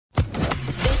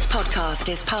podcast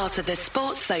is part of the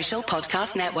Sports Social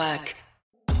Podcast Network.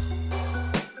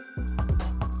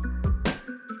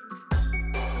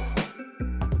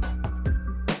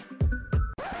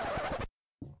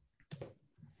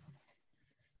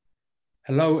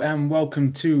 Hello and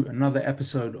welcome to another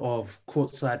episode of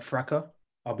Courtside Fracas.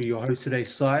 I'll be your host today,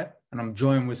 Sai, and I'm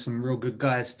joined with some real good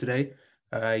guys today.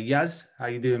 Yaz, how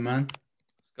you doing, man?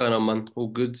 What's going on, man? All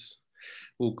good.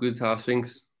 All good. How's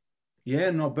things?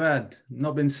 Yeah, not bad.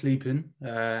 Not been sleeping.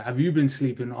 Have you been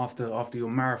sleeping after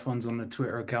your marathons on the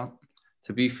Twitter account?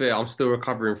 To be fair, I'm still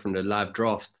recovering from the live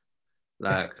draft.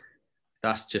 Like,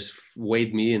 that's just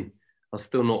weighed me in. I'm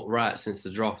still not right since the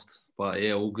draft. But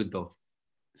yeah, all good though.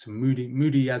 So moody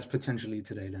Yaz potentially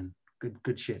today then.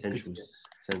 Good shit. Potentials.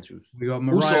 We got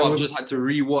Mariah. Also, I've just had to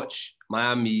rewatch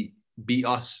Miami beat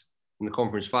us in the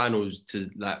conference finals to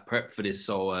like prep for this.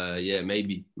 So yeah,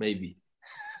 maybe.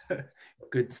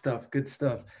 Good stuff.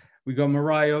 We got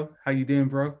Mariah. How you doing,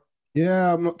 bro?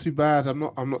 Yeah, I'm not too bad. I'm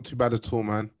not too bad at all,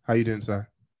 man. How you doing, sir?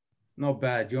 Not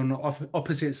bad. You're on the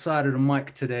opposite side of the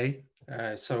mic today.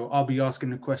 So I'll be asking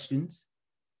the questions.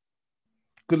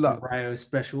 Good luck. Mariah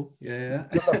special. Yeah.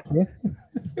 Good luck,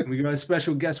 yeah. We got a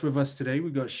special guest with us today.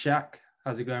 We got Shaq.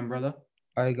 How's it going, brother?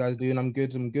 How you guys doing? I'm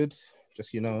good.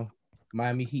 Just,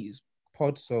 Miami Heat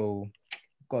pod, so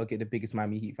gotta get the biggest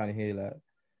Miami Heat fan here. Like,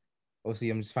 obviously,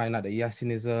 I'm just finding out that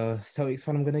Yasin is a Celtics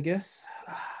fan, I'm gonna guess.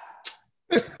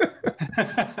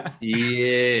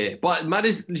 Yeah. But man,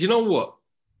 you know what?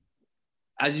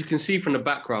 As you can see from the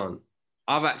background,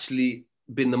 I've actually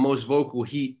been the most vocal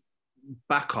Heat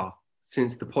backer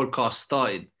since the podcast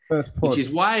started. First pod. Which is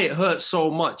why it hurts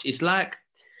so much. It's like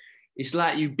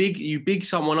you big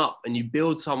someone up and you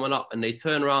build someone up and they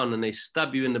turn around and they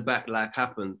stab you in the back like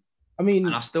happened. I mean,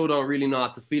 and I still don't really know how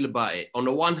to feel about it. On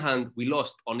the one hand, we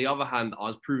lost. On the other hand, I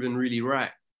was proven really right.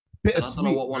 I don't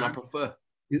know what one I prefer.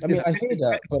 I hear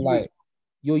that, but like,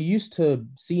 you're used to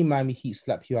seeing Miami Heat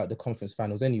slap you out the conference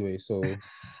finals anyway, so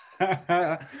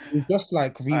you just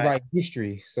like rewrite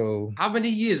history. So how many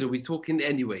years are we talking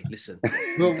anyway? Listen,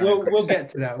 we'll get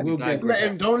to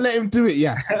that. Don't let him do it.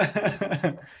 Yes.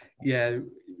 Yeah.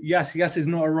 Yes is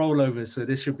not a rollover, so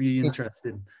this should be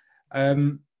interesting.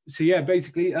 So yeah,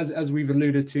 basically, as we've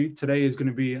alluded to, today is going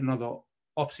to be another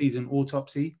off-season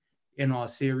autopsy in our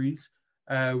series.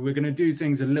 We're going to do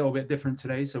things a little bit different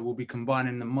today, so we'll be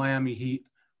combining the Miami Heat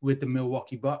with the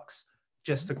Milwaukee Bucks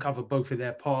just to cover both of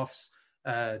their paths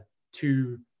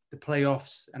to the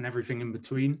playoffs and everything in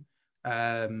between.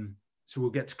 So we'll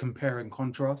get to compare and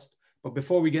contrast. But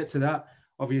before we get to that,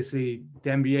 obviously the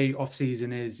NBA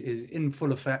offseason is in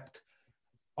full effect.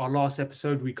 Our last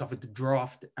episode, we covered the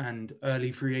draft and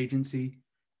early free agency.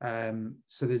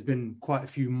 So there's been quite a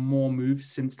few more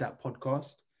moves since that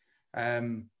podcast.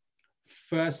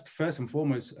 First and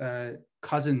foremost,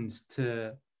 Cousins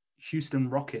to Houston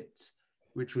Rockets,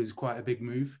 which was quite a big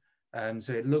move.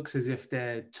 So it looks as if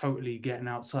they're totally getting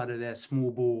outside of their small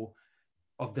ball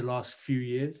of the last few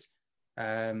years.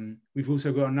 We've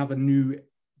also got another new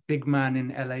big man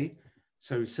in LA.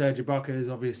 So Serge Ibaka has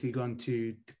obviously gone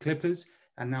to the Clippers,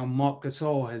 and now Marc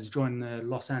Gasol has joined the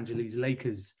Los Angeles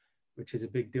Lakers, which is a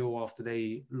big deal after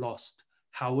they lost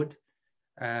Howard.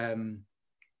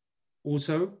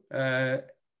 Also,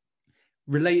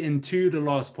 relating to the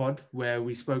last pod where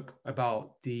we spoke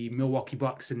about the Milwaukee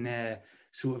Bucks and their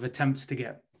sort of attempts to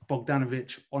get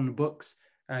Bogdanovic on the books,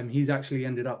 he's actually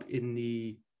ended up in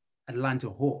the Atlanta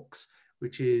Hawks,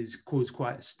 which is caused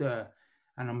quite a stir.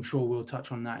 And I'm sure we'll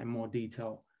touch on that in more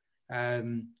detail.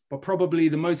 But probably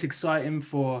the most exciting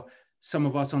for some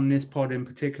of us on this pod in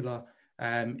particular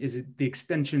is the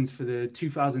extensions for the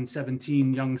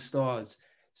 2017 young stars.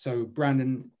 So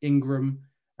Brandon Ingram,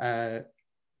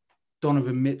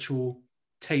 Donovan Mitchell,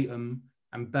 Tatum,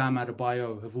 and Bam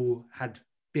Adebayo have all had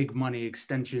big money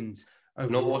extensions. You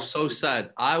know what's so sad?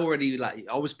 I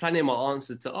was planning my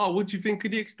answer to, what do you think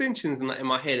of the extensions in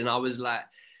my head? And I was like,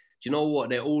 do you know what?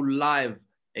 They're all live,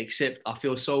 except I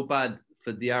feel so bad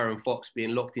for De'Aaron Fox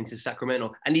being locked into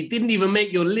Sacramento. And he didn't even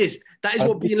make your list. That is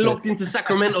what being locked into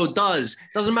Sacramento does.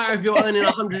 Doesn't matter if you're earning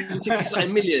 160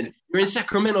 million. You're in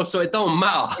Sacramento, so it don't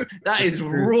matter. That is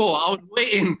raw. I was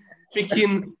waiting,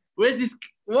 thinking, where's this?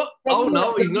 What? Oh,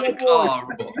 no, he's not.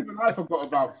 Even I forgot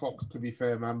about Fox, to be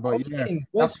fair, man. But yeah,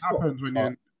 that happens when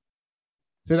you...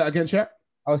 Say that again, Chet?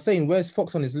 I was saying, where's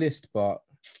Fox on his list? But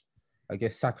I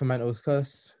guess Sacramento's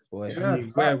curse. Boy. Yeah, I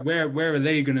mean, where are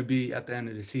they going to be at the end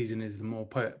of the season is the more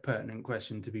pertinent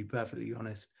question, to be perfectly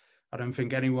honest. I don't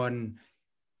think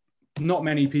not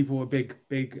many people are big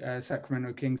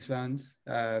Sacramento Kings fans.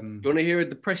 Do you want to hear a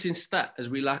depressing stat as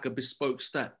we like a bespoke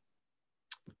stat?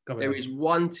 There is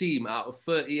one team out of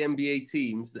 30 NBA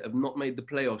teams that have not made the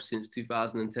playoffs since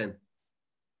 2010.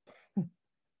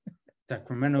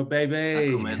 Sacramento,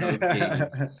 baby. Sacramento,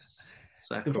 baby.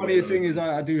 The funniest thing is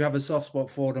I do have a soft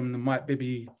spot for them. The Mike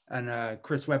Bibby and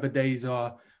Chris Webber days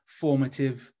are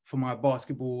formative for my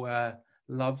basketball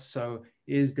love. So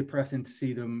it is depressing to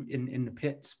see them in the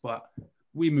pits, but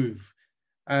we move.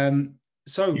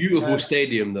 So beautiful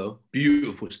stadium, though.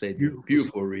 Beautiful stadium.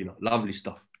 Beautiful arena. Lovely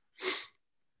stuff.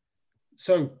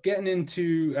 So getting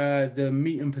into the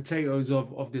meat and potatoes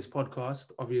of this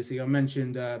podcast, obviously I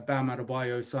mentioned Bam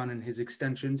Adebayo signing his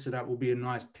extension. So that will be a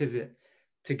nice pivot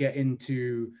to get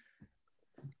into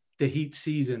the Heat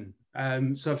season.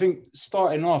 So I think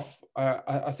starting off,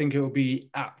 I think it will be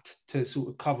apt to sort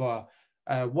of cover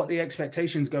what the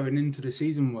expectations going into the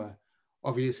season were.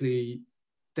 Obviously,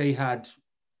 they had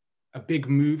a big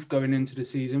move going into the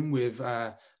season with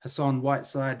Hassan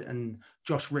Whiteside and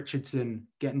Josh Richardson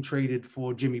getting traded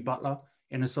for Jimmy Butler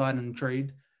in a sign and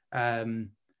trade,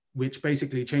 which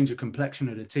basically changed the complexion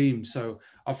of the team. So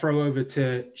I'll throw over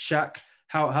to Shaq.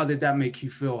 How did that make you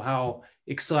feel? How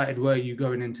excited were you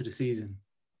going into the season?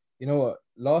 You know what?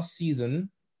 Last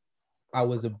season, I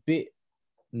was a bit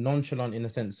nonchalant in the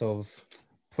sense of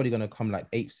probably going to come like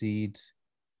 8th seed,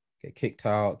 get kicked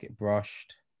out, get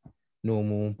brushed,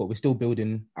 normal, but we're still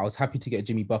building. I was happy to get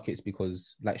Jimmy Buckets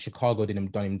because like Chicago done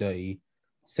him dirty.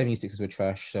 76ers were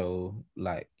trash, so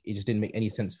like it just didn't make any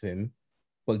sense for him.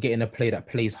 But getting a player that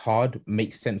plays hard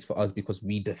makes sense for us because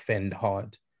we defend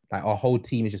hard. Like our whole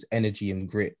team is just energy and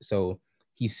grit. So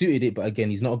he suited it, but again,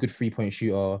 he's not a good 3-point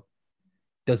shooter.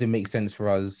 Doesn't make sense for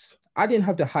us. I didn't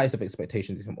have the highest of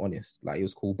expectations, if I'm honest. Like it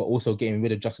was cool, but also getting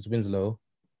rid of Justice Winslow,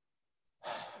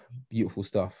 beautiful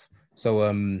stuff.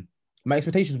 So my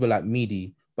expectations were like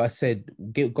meaty, but I said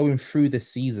going through the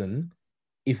season,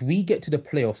 if we get to the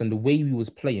playoffs and the way we was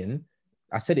playing,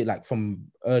 I said it like from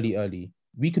early,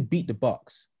 we could beat the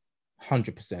Bucks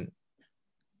 100%.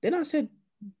 Then I said,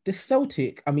 the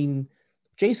Celtic, I mean,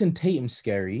 Jason Tatum's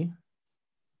scary.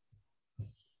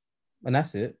 And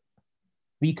that's it.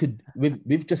 We could,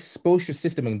 with just Spoelstra's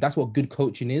system, and that's what good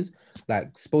coaching is.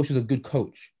 Like, Spoelstra's a good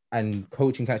coach, and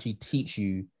coaching can actually teach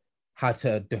you how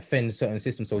to defend certain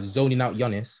systems. So zoning out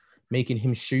Giannis, making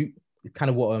him shoot, kind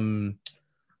of what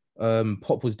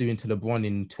Pop was doing to LeBron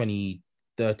in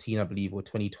 2013, I believe, or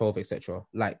 2012, etc.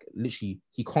 Like, literally,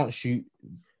 he can't shoot.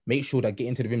 Make sure that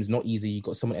getting to the rim is not easy. You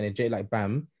got someone energetic like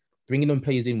Bam. Bringing them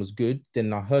players in was good.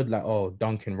 Then I heard like, oh,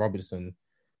 Duncan Robinson.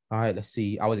 All right, let's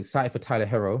see. I was excited for Tyler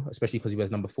Herro, especially because he wears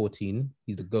number 14.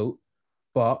 He's the GOAT.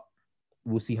 But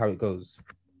we'll see how it goes.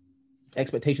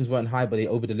 Expectations weren't high, but they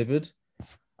over-delivered.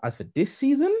 As for this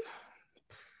season,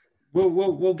 we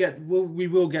will get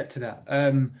to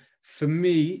that. For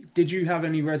me, did you have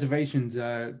any reservations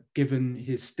given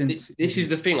his stint? This is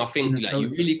the thing. I think like, you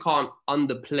really can't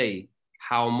underplay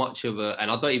how much of a,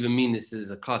 and I don't even mean this as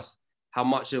a cuss, how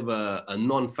much of a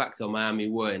non-factor Miami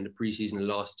were in the preseason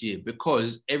last year,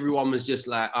 because everyone was just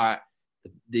like, all right,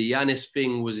 the Giannis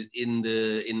thing was in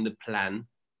the plan.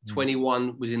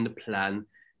 21 was in the plan.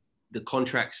 The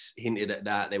contracts hinted at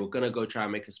that. They were going to go try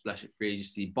and make a splash at free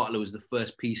agency. Butler was the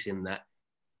first piece in that.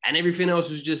 And everything else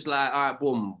was just like, all right,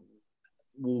 boom,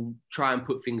 we'll try and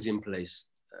put things in place.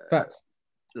 Facts.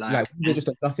 Like we're just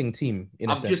a nothing team.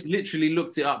 I've just literally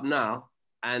looked it up now,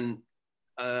 and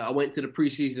I went to the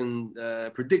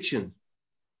preseason prediction,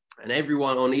 and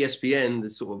everyone on ESPN, the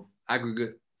sort of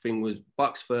aggregate thing was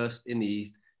Bucks first in the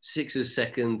East, Sixers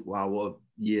second. Wow, what a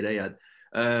year they had.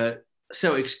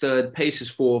 Celtics third, Pacers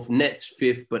fourth, Nets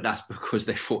fifth, but that's because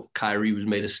they thought Kyrie was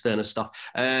made of sterner stuff.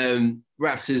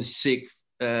 Raptors sixth,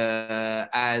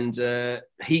 and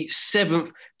Heat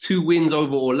seventh, 2 wins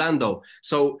over Orlando.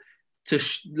 So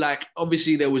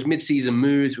obviously there was mid-season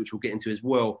moves, which we'll get into as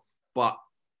well. But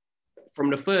from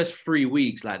the first 3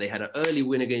 weeks, like they had an early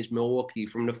win against Milwaukee.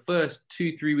 From the first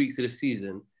 2-3 weeks of the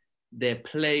season, their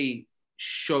play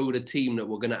showed a team that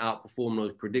were going to outperform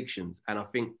those predictions. And I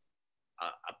think,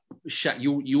 Shaq,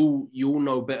 you'll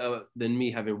know better than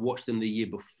me having watched them the year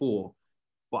before,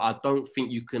 but I don't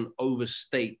think you can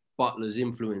overstate Butler's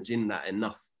influence in that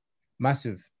enough.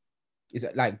 Massive. Is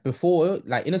it like before,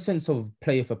 like in a sense of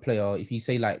player for player, if you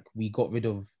say like we got rid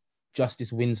of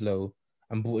Justice Winslow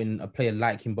and brought in a player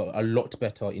like him, but a lot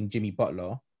better in Jimmy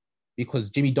Butler, because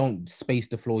Jimmy don't space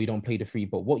the floor, you don't play the free,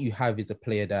 but what you have is a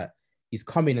player that he's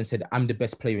come in and said, I'm the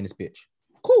best player in this bitch.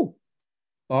 Cool.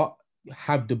 But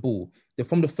have the ball.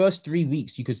 From the first 3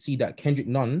 weeks, you could see that Kendrick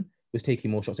Nunn was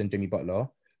taking more shots than Jimmy Butler.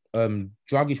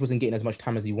 Dragic wasn't getting as much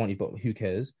time as he wanted, but who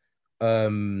cares? But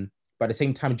at the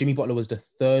same time, Jimmy Butler was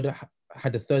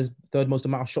had the third most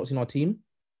amount of shots in our team.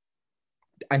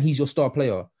 And he's your star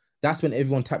player. that's when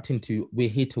everyone tapped into, we're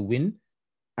here to win,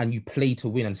 and you play to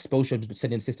win. And Spoelstra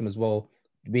said in the system as well,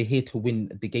 we're here to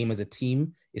win the game as a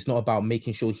team. It's not about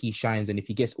making sure he shines, and if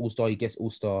he gets All-Star, he gets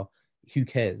All-Star. Who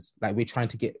cares? Like, we're trying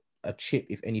to get a chip,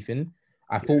 if anything.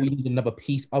 I thought we needed another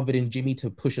piece other than Jimmy to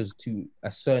push us to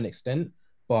a certain extent,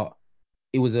 but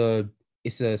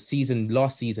it's a season.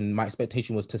 Last season, my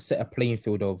expectation was to set a playing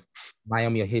field of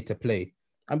Miami are here to play,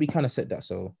 and we kind of set that,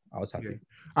 so I was happy.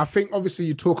 I think obviously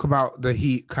you talk about the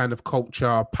Heat kind of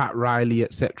culture, Pat Riley,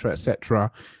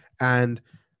 etc., and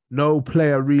no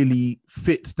player really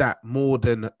fits that more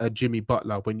than a Jimmy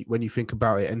Butler when you think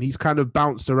about it. And he's kind of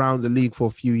bounced around the league for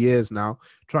a few years now,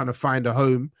 trying to find a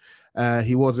home.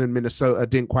 He was in Minnesota,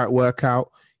 didn't quite work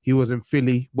out. He was in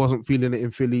Philly, wasn't feeling it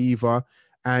in Philly either.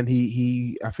 And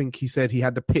I think he said he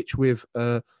had the pitch with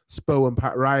Spo and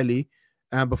Pat Riley.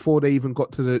 And before they even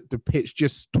got to the pitch,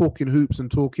 just talking hoops and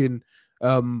talking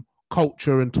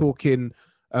culture and talking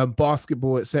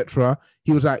basketball, etc.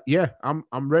 He was like, "Yeah, I'm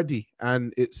ready,"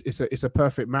 and it's a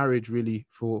perfect marriage really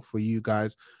for you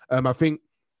guys. I think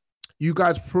you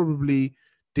guys probably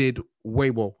did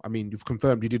way well. I mean, you've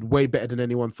confirmed you did way better than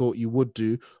anyone thought you would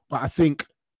do. But I think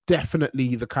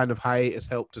definitely the kind of hiatus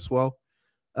helped as well.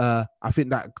 I think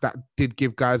that did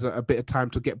give guys a bit of time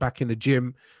to get back in the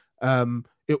gym.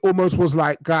 It almost was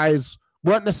like guys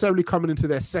weren't necessarily coming into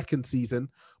their second season,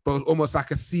 but it was almost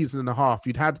like a season and a half.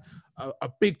 You'd had a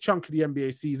big chunk of the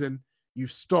NBA season.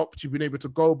 You've stopped. You've been able to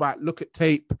go back, look at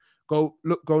tape, go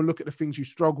look at the things you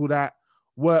struggled at,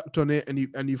 worked on it,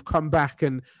 and you've come back,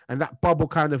 and that bubble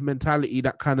kind of mentality,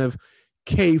 that kind of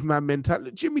caveman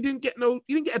mentality. Jimmy didn't get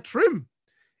a trim.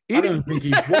 I don't think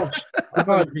he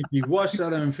washed. I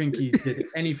don't think he did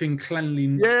anything cleanly.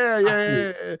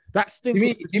 Yeah. That stink.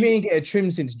 Jimmy didn't get a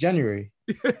trim since January.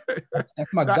 That's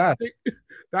my dad.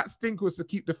 That stink was to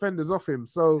keep defenders off him.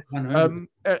 So,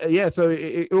 so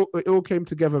it all came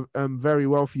together very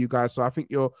well for you guys. So I think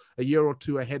you're a year or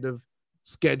two ahead of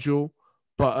schedule.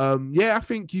 But I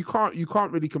think you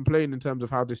can't really complain in terms of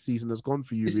how this season has gone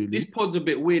for you. Really, this pod's a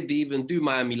bit weird to even do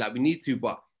Miami like we need to,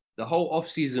 but the whole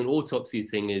off-season autopsy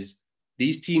thing is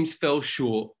these teams fell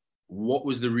short. What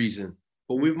was the reason?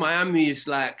 But with Miami, it's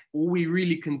like all we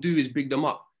really can do is big them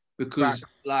up. Because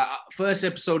like first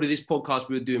episode of this podcast,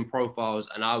 we were doing profiles,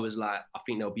 and I was like, I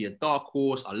think they'll be a dark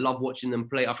horse. I love watching them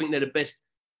play. I think they're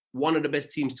one of the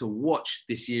best teams to watch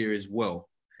this year as well,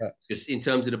 just in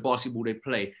terms of the basketball they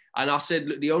play. And I said,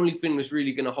 look, the only thing that's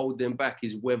really going to hold them back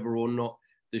is whether or not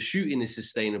the shooting is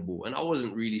sustainable. And I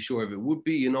wasn't really sure if it would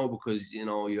be, because,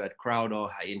 you had Crowder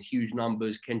in huge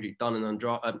numbers, Kendrick Dunn and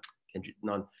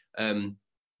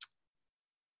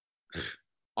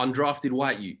undrafted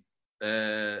white youth.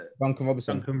 Duncan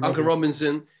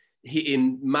Robinson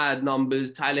hitting mad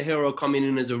numbers. Tyler Hero coming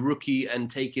in as a rookie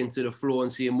and taking to the floor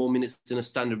and seeing more minutes than a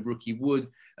standard rookie would.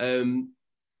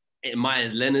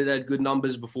 Myers Leonard had good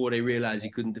numbers before they realized he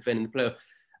couldn't defend in the playoff.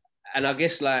 And I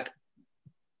guess I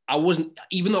wasn't,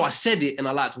 even though I said it and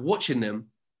I liked watching them,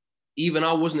 even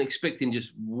I wasn't expecting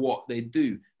just what they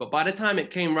do. But by the time it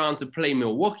came round to play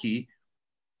Milwaukee,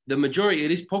 the majority of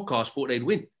this podcast thought they'd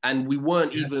win. And we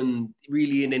weren't even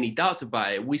really in any doubts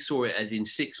about it. We saw it as in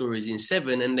 6 or as in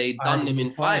 7, and they'd done them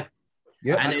in 5.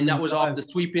 Yeah. And then that was after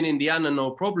sweeping Indiana,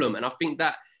 no problem. And I think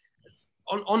that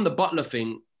on the Butler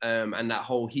thing and that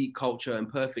whole Heat culture and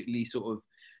perfectly sort of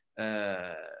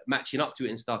matching up to it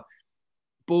and stuff,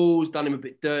 Bulls done him a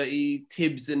bit dirty.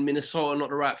 Tibbs and Minnesota not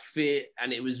the right fit,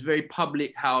 and it was very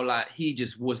public how he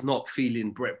just was not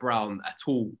feeling Brett Brown at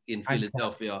all in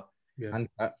Philadelphia. Yeah.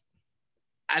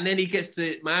 And then he gets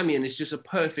to Miami, and it's just a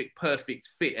perfect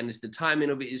fit. And it's the timing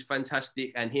of it is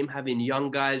fantastic, and him having young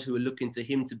guys who are looking to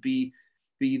him to be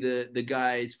the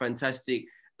guy is fantastic.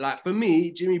 Like for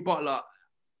me, Jimmy Butler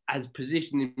has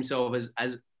positioned himself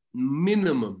as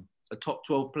minimum a top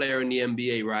 12 player in the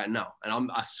NBA right now.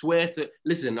 And I swear to,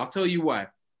 listen, I'll tell you why.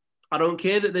 I don't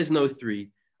care that there's no 3.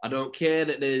 I don't care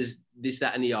that there's this,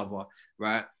 that, and the other,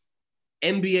 right?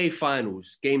 NBA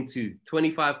Finals, Game 2,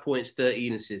 25 points,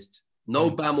 13 assists. No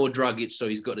Bam or Dragic, so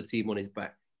he's got the team on his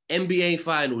back. NBA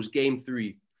Finals, Game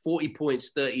 3, 40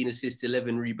 points, 13 assists,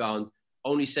 11 rebounds.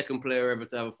 Only second player ever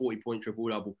to have a 40-point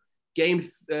triple-double. Game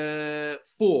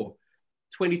 4,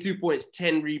 22 points,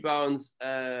 10 rebounds,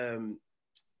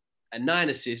 and 9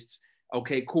 assists.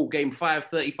 Okay, cool. Game 5,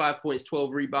 35 points,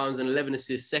 12 rebounds, and 11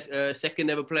 assists. Second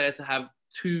ever player to have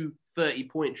 2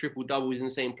 30-point triple-doubles in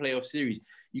the same playoff series.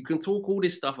 You can talk all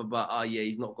this stuff about,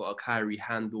 he's not got a Kyrie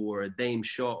handle or a Dame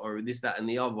shot or this, that, and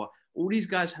the other. All these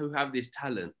guys who have this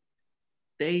talent,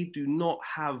 they do not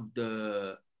have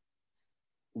the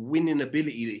winning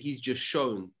ability that he's just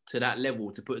shown to that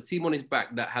level, to put a team on his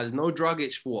back that has no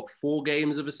Dragic for 4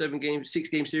 games of a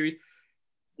 6-game series,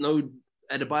 no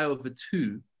Adebayo for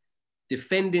 2,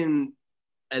 defending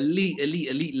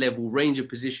elite level range of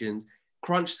positions,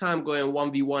 crunch time going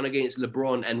 1v1 against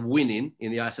LeBron and winning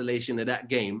in the isolation of that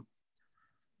game.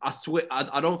 I swear,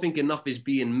 I don't think enough is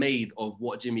being made of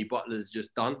what Jimmy Butler's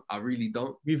just done. I really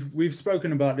don't. We've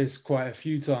spoken about this quite a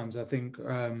few times. I think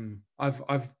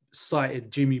I've cited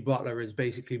Jimmy Butler as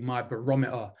basically my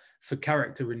barometer for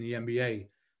character in the NBA.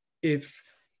 If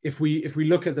we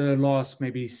look at the last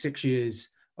maybe 6 years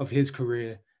of his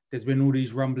career, there's been all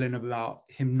these rumbling about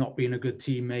him not being a good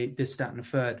teammate, this, that, and the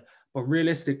third. But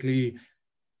realistically,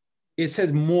 it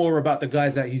says more about the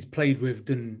guys that he's played with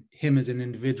than him as an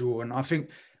individual. And I think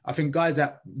guys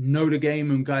that know the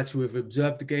game and guys who have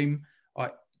observed the game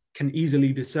can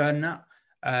easily discern that.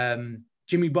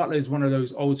 Jimmy Butler is one of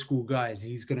those old school guys.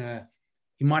 He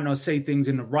might not say things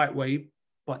in the right way,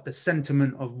 but the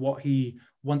sentiment of what he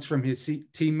wants from his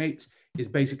teammates is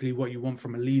basically what you want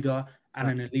from a leader and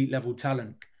an elite level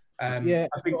talent. Go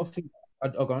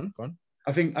on.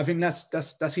 I think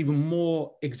that's even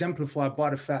more exemplified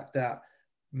by the fact that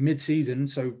mid-season,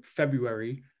 so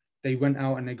February, they went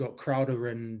out and they got Crowder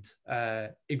and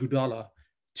Iguodala,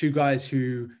 2 guys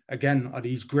who, again, are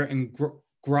these grit and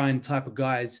grind type of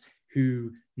guys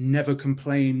who never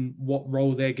complain what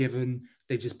role they're given.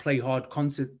 They just play hard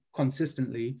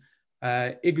consistently.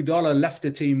 Iguodala left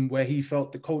a team where he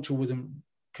felt the culture wasn't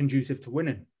conducive to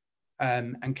winning,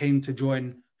 and came to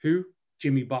join who?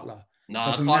 Jimmy Butler. No,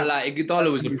 I can't lie.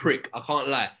 Iguodala was a prick. I can't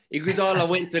lie. Iguodala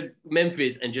went to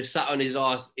Memphis and just sat on his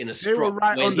ass in a strut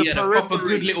when he had a proper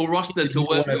good little roster to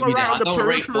work with. I don't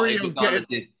rate what Iguodala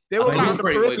did. They were right on the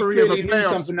periphery of a playoff.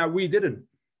 Something that we didn't.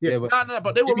 Yeah,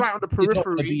 but they were right on the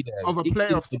periphery of a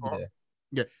playoff spot.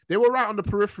 Yeah, they were right on the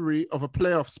periphery of a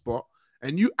playoff spot.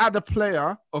 And you add a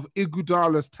player of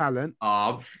Iguodala's talent,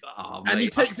 and he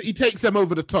takes them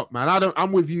over the top, man.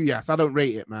 I'm with you, yes. I don't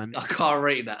rate it, man. I can't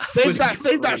rate that.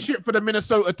 Save that shit for the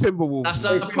Minnesota Timberwolves. That's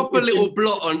a proper little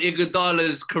blot on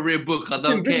Iguodala's career book. I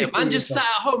don't care. Man just sat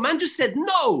at home. Man just said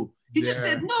no. He just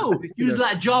said no. He was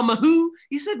like, Jama who?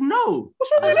 He said no.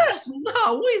 What's wrong with that?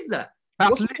 No, what is that?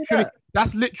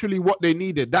 That's literally what they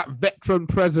needed. That veteran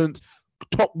present,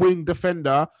 top wing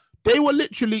defender. They were in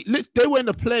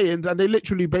the play-ins and they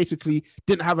literally basically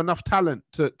didn't have enough talent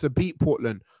to beat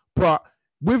Portland. But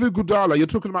with Iguodala, you're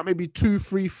talking about maybe 2,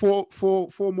 3, 4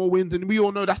 more wins. And we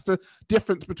all know that's the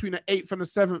difference between an 8th and a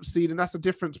 7th seed. And that's the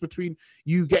difference between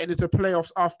you getting into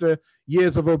playoffs after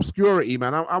years of obscurity,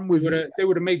 man. I'm with you. They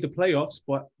would have made the playoffs,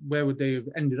 but where would they have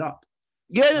ended up?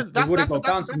 Yeah, that's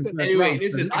anyway,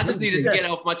 listen, I just needed to get it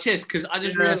off my chest because I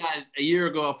just realized a year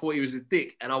ago I thought he was a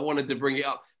dick and I wanted to bring it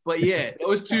up. But yeah,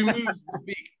 those 2 moves were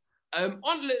big.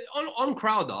 On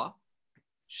Crowder,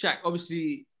 Shaq,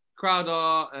 obviously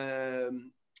Crowder,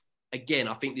 again,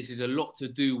 I think this is a lot to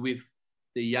do with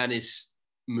the Giannis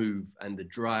move and the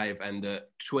drive and the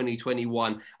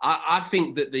 2021. I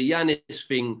think that the Giannis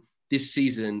thing this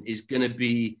season is going to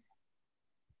be,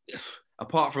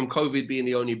 apart from COVID being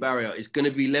the only barrier, it's going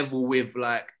to be level with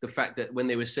like the fact that when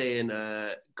they were saying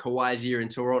Kawhi's year in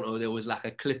Toronto, there was like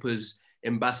a Clippers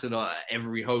ambassador at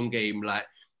every home game, like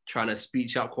trying to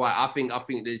speech up Kawhi. I think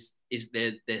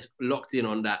they're locked in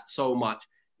on that so much.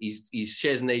 He's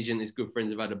shares an agent, is good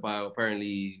friends with Adebayo,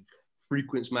 apparently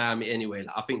frequents Miami anyway.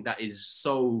 Like, I think that is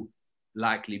so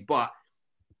likely. But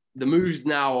the moves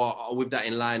now are with that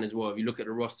in line as well. If you look at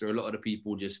the roster, a lot of the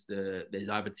people just, there's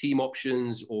either team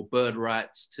options or bird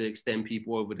rights to extend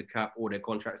people over the cap, or their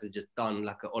contracts are just done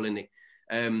like a Olenek.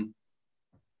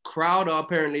 Crowder,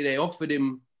 apparently they offered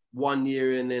him 1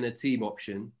 year and then a team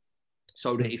option,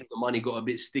 so that if the money got a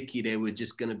bit sticky, they were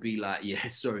just going to be like, yeah,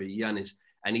 sorry, Giannis.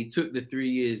 And he took the 3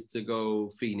 years to go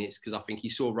Phoenix because I think he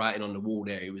saw writing on the wall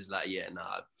there. He was like, yeah,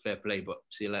 nah, fair play, but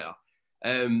see you later.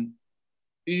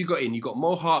 Who you got in? You got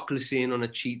Mo Harkless in on a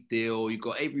cheap deal. You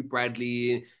got Avery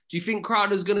Bradley in. Do you think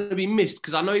Crowder's going to be missed?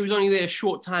 Because I know he was only there a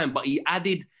short time, but he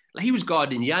added, like he was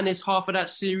guarding Giannis half of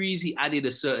that series. He added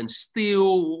a certain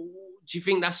steal. Do you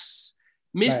think that's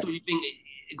missed, or do you think,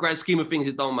 grand scheme of things,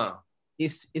 it don't matter?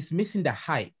 It's missing the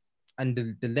height and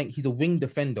the length. He's a wing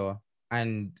defender,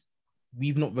 and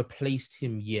we've not replaced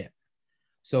him yet.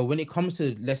 So when it comes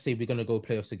to, let's say we're going to go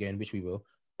playoffs again, which we will,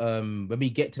 when we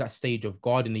get to that stage of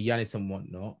guarding the Giannis and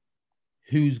whatnot,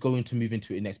 who's going to move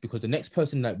into it next? Because the next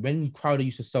person, like when Crowder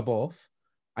used to sub off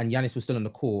and Giannis was still on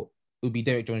the court, it would be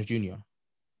Derek Jones Jr.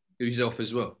 Who's off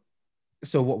as well.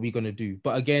 So what are we going to do?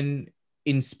 But again,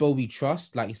 in Spo we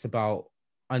trust, like it's about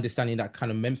understanding that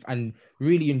kind of and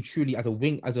really and truly as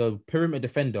a perimeter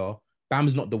defender,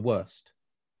 Bam's not the worst.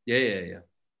 Yeah.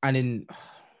 And then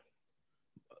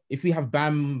if we have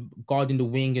Bam guarding the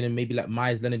wing and then maybe like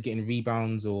Myers Leonard getting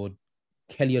rebounds or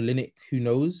Kelly Olynyk, who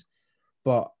knows?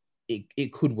 But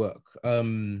it could work.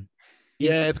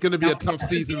 Yeah, it's going to be a tough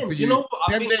season for you. You know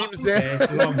what? Them names there.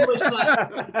 It's going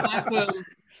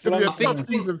to be a tough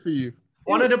season for you.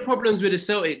 One of the problems with the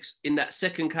Celtics in that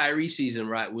second Kyrie season,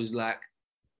 right, was like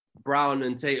Brown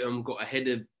and Tatum got ahead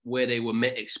of where they were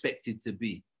expected to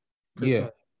be. Yeah.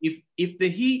 If the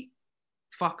Heat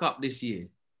fuck up this year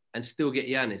and still get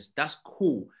Giannis, that's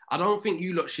cool. I don't think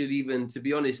you lot should even, to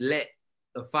be honest, let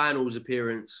a finals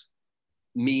appearance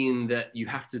mean that you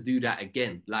have to do that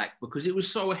again. Like, because it was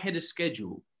so ahead of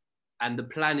schedule and the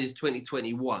plan is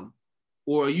 2021.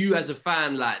 Or are you as a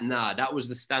fan like, nah, that was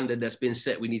the standard that's been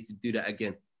set. We need to do that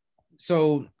again.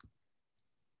 So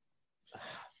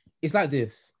it's like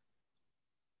this.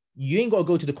 You ain't got to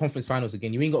go to the conference finals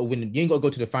again. You ain't got to win. You ain't got to go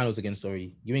to the finals again,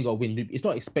 sorry. You ain't got to win. It's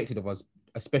not expected of us,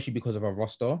 especially because of our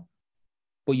roster.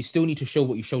 But you still need to show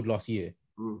what you showed last year.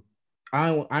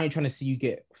 I ain't trying to see you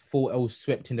get 4-0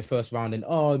 swept in the first round and,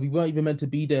 we weren't even meant to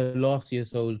be there last year.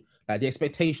 So like the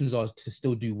expectations are to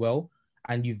still do well.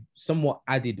 And you've somewhat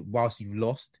added whilst you've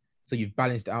lost. So you've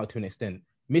balanced it out to an extent.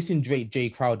 Missing Jay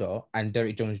Crowder and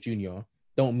Derrick Jones Jr.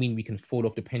 don't mean we can fall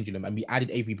off the pendulum. And we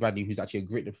added Avery Bradley, who's actually a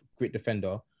great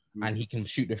defender. And he can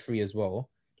shoot the three as well.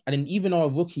 And then even our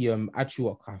rookie,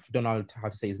 Achua, I don't know how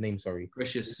to say his name, sorry.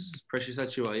 Precious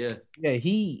Achua, yeah. Yeah,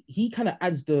 he kind of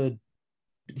adds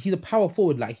he's a power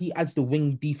forward. Like, he adds the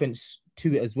wing defense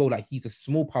to it as well. Like, he's a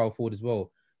small power forward as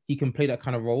well. He can play that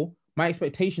kind of role. My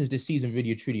expectations this season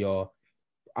really truly are,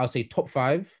 I'll say top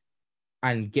 5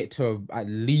 and get to at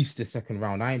least the second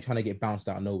round. I ain't trying to get bounced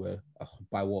out of nowhere.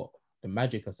 By what? The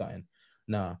Magic or something?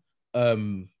 Nah.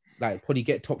 Like, probably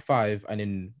get top 5 and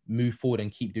then move forward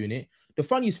and keep doing it. The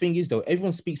funniest thing is, though,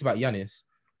 everyone speaks about Giannis,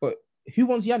 but who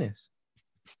wants Giannis?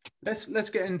 Let's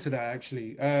get into that.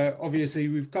 Actually, obviously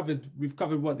we've covered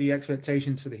what the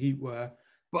expectations for the Heat were,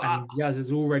 but Yaz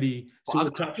has already sort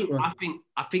of touched on.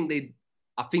 I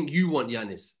think you want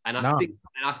Giannis, and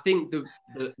I think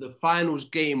the finals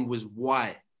game was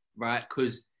why, right?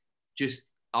 Because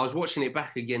I was watching it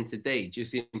back again today,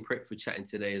 just in prep for chatting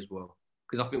today as well.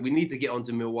 Because I think we need to get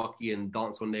onto Milwaukee and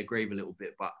dance on their grave a little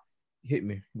bit, but hit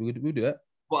me. We'll do that.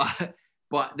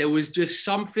 But there was just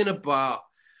something about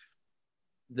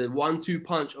the 1-2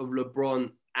 punch of LeBron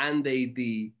and AD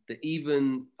that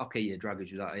even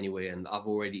Dragic was out anyway, and I've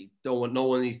already no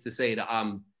one needs to say that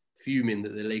I'm fuming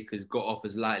that the Lakers got off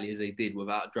as lightly as they did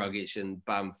without Dragic and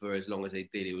Bam for as long as they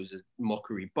did. It was a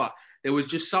mockery, but there was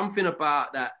just something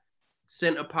about that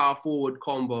center power forward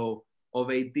combo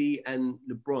of AD and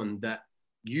LeBron that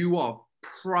you are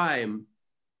prime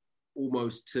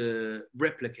almost to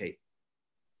replicate.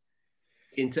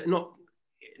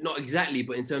 Not exactly,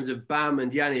 but in terms of Bam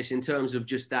and Giannis, in terms of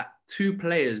just that two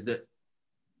players that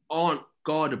aren't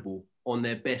guardable on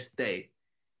their best day.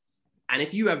 And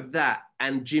if you have that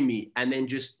and Jimmy, and then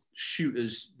just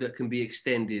shooters that can be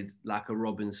extended like a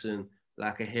Robinson,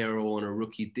 like a Hero on a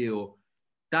rookie deal,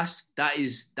 that's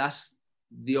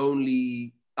the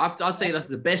only, I'd say that's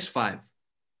the best 5.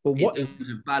 But what if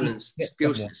balanced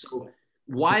skill set? So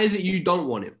why is it you don't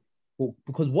want him? Well,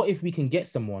 because what if we can get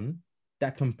someone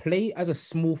that can play as a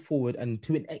small forward and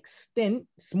to an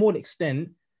small extent,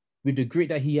 with the grit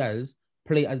that he has,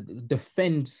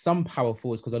 defend some power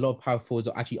forwards, because a lot of power forwards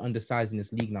are actually undersized in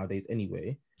this league nowadays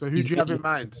anyway. So who do you have in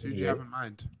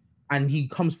mind? And he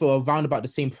comes for around about the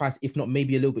same price, if not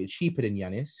maybe a little bit cheaper than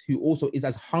Giannis, who also is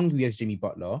as hungry as Jimmy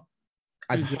Butler,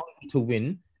 as hungry to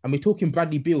win. And we're talking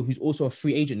Bradley Beal, who's also a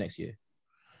free agent next year.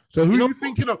 So who are you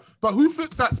thinking of? But who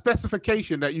fits that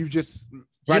specification that you've just...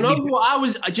 I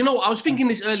was thinking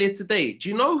this earlier today. Do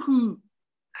you know who...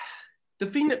 The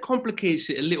thing that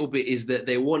complicates it a little bit is that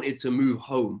they wanted to move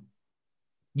home.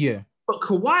 Yeah. But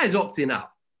Kawhi is opting out.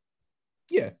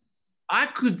 Yeah. I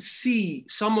could see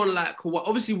someone like Kawhi.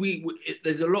 Obviously,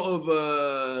 there's a lot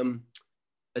of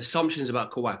assumptions about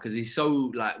Kawhi because he's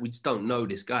so, we just don't know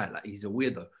this guy. Like, he's a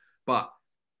weirdo. But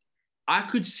I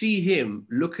could see him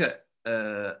look at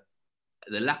the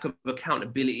lack of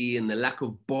accountability and the lack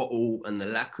of bottle and the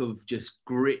lack of just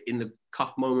grit in the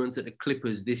tough moments at the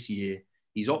Clippers this year.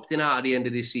 He's opting out at the end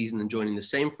of this season and joining the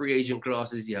same free agent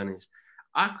class as Giannis.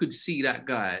 I could see that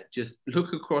guy just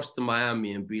look across to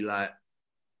Miami and be like,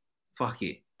 fuck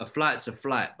it, a flight's a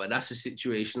flight, but that's a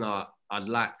situation I'd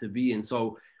like to be in.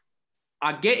 So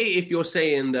I get it if you're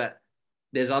saying that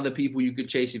there's other people you could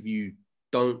chase if you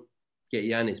don't get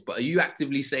Giannis, but are you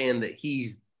actively saying that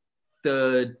he's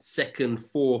third, second,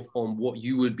 fourth on what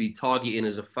you would be targeting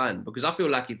as a fan? Because I feel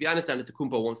like if Giannis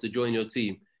Antetokounmpo wants to join your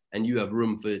team, and you have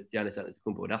room for Giannis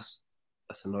Antetokounmpo, that's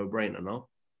a no-brainer, no?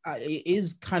 It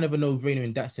is kind of a no-brainer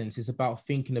in that sense. It's about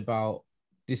thinking about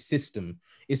this system.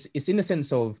 It's in the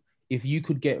sense of, if you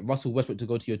could get Russell Westbrook to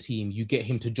go to your team, you get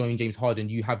him to join James Harden,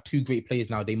 you have two great players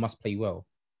now, they must play well.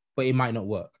 But it might not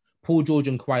work. Paul George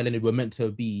and Kawhi Leonard were meant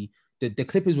to be, the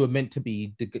Clippers were meant to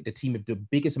be the team with the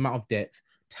biggest amount of depth,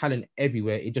 talent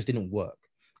everywhere. It just didn't work.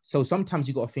 So sometimes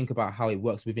you got to think about how it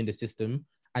works within the system.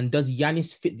 And does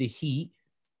Giannis fit the Heat?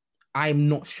 I'm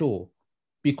not sure.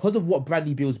 Because of what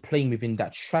Bradley Beal's playing within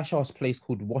that trash-ass place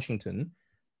called Washington,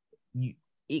 the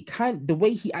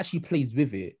way he actually plays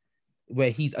with it,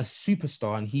 where he's a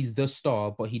superstar and he's the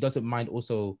star, but he doesn't mind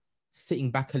also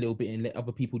sitting back a little bit and let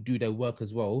other people do their work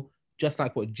as well, just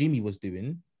like what Jimmy was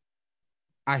doing.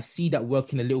 I see that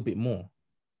working a little bit more.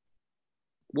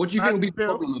 What do you think will be the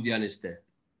problem with Giannis there?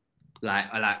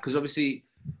 Like, because obviously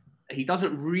he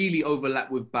doesn't really overlap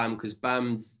with Bam, because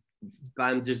Bam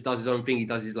just does his own thing. He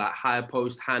does his like higher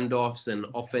post handoffs and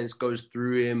offense goes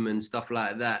through him and stuff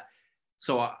like that.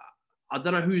 So I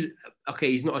don't know who's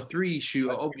okay. He's not a three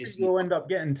shooter, obviously. We'll end up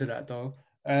getting to that though.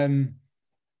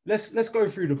 Let's go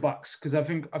through the Bucks, because I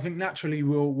think naturally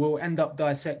we'll end up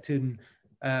dissecting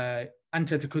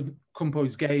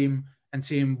Antetokounmpo's game and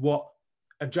seeing what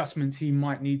adjustments he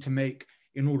might need to make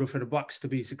in order for the Bucks to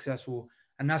be successful,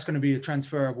 and that's going to be a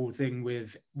transferable thing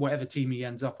with whatever team he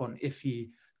ends up on if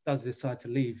he does decide to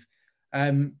leave.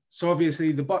 So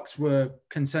obviously the Bucks were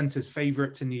consensus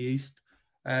favorites in the East.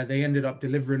 They ended up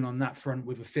delivering on that front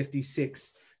with a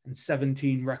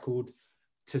 56-17 record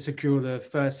to secure the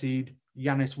first seed.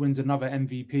 Giannis wins another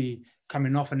MVP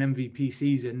coming off an MVP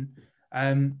season.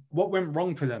 What went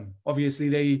wrong for them? Obviously,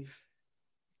 they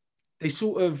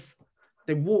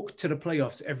walk to the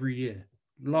playoffs every year.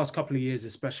 The last couple of years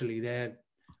especially, they're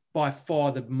by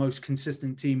far the most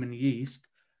consistent team in the East,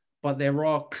 but there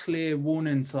are clear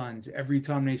warning signs every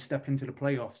time they step into the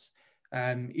playoffs.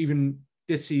 Even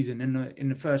this season, in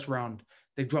the first round,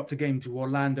 they dropped a game to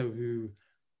Orlando, who,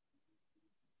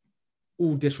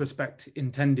 all disrespect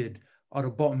intended, are the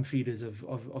bottom feeders of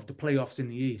the playoffs in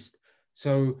the East.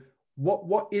 So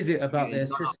what is it about their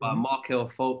system? By Markel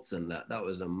Fultz and that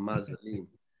was a mausoleum.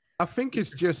 I think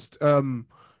it's just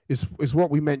it's what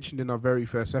we mentioned in our very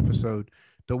first episode.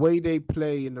 The way they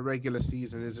play in the regular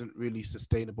season isn't really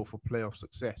sustainable for playoff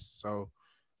success. So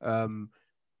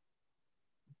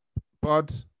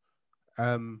Bud,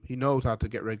 he knows how to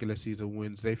get regular season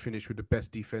wins. They finished with the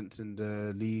best defense in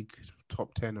the league,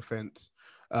 top 10 offense.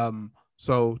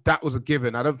 So that was a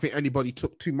given. I don't think anybody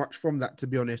took too much from that, to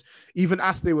be honest. Even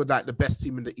as they were like the best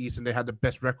team in the East and they had the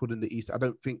best record in the East, I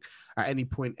don't think at any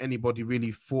point anybody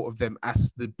really thought of them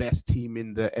as the best team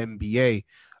in the NBA.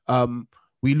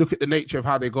 We look at the nature of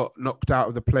how they got knocked out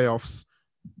of the playoffs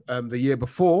the year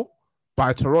before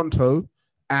by Toronto,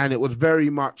 and it was very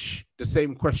much the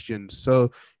same questions. So,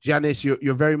 Giannis,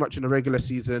 you're very much in the regular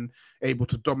season able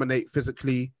to dominate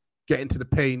physically, get into the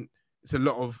paint. It's a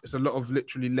lot of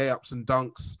literally layups and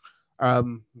dunks.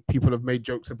 People have made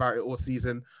jokes about it all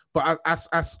season, but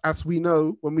as we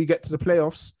know, when we get to the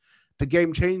playoffs, the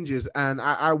game changes. And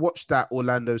I watched that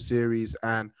Orlando series,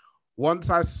 and once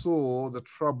I saw the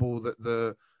trouble that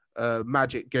the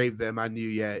Magic gave them, I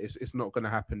knew, it's not going to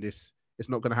happen this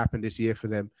year for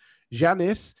them.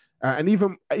 Giannis, and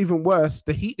even worse,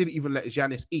 the Heat didn't even let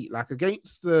Giannis eat. Like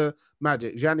against the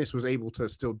Magic, Giannis was able to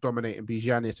still dominate and be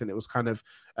Giannis, and it was kind of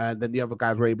then the other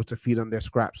guys were able to feed on their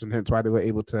scraps, and hence why they were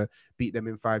able to beat them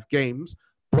in 5 games.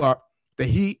 But the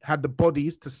Heat had the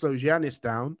bodies to slow Giannis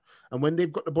down, and when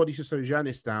they've got the bodies to slow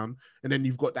Giannis down, and then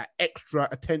you've got that extra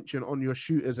attention on your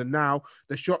shooters, and now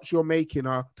the shots you're making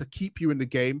are to keep you in the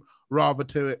game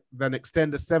rather than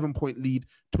extend a 7-point lead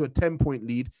to a 10-point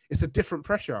lead. It's a different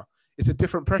pressure.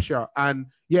 And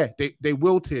yeah, they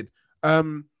wilted.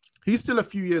 He's still a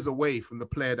few years away from the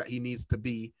player that he needs to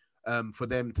be for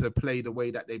them to play the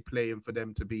way that they play and for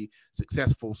them to be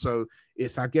successful. So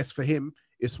it's, I guess for him,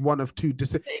 it's one of two.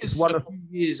 It's one of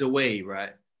years away,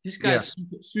 right? This guy's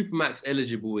Supermax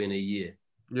eligible in a year.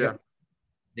 Yeah.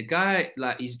 The guy,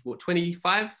 like, he's what,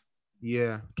 25?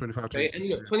 Yeah, 25. Right? And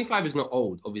look, 25 is not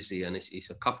old, obviously, and it's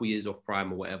a couple years off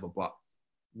prime or whatever. But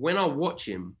when I watch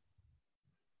him,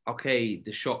 okay,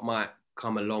 the shot might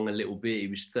come along a little bit. He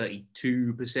was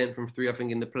 32% from 3, I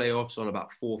think, in the playoffs on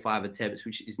about 4 or 5 attempts,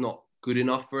 which is not good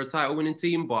enough for a title-winning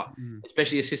team. But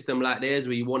especially a system like theirs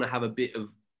where you want to have a bit of,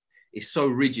 it's so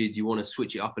rigid, you want to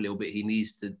switch it up a little bit. He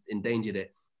needs to endanger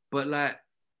it. But like,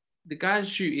 the guy's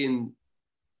shooting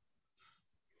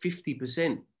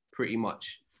 50% pretty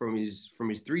much from his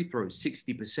 3 throws,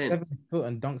 60%. 7-foot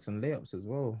and dunks and layups as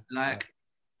well. Like,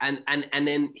 and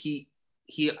then he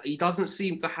he doesn't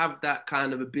seem to have that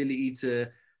kind of ability to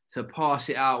pass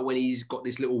it out when he's got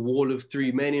this little wall of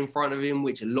three men in front of him,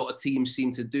 which a lot of teams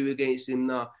seem to do against him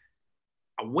now.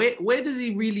 Where does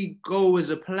he really go as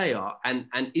a player? And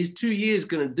is 2 years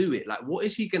going to do it? Like, what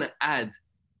is he going to add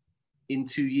in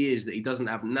 2 years that he doesn't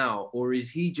have now? Or is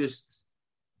he just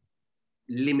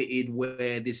limited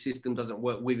where this system doesn't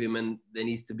work with him and there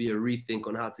needs to be a rethink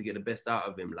on how to get the best out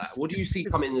of him? Like, what do you see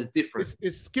coming as different?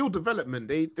 It's skill development.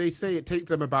 They say it takes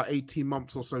them about 18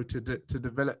 months or so to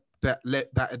develop that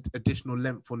additional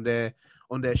length on their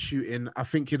shooting. I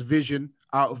think his vision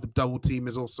out of the double team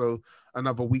is also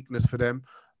another weakness for them.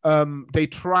 They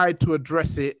tried to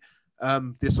address it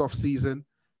this off season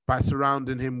by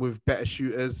surrounding him with better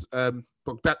shooters.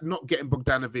 But not getting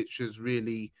Bogdanovic is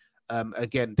really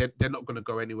again they're not going to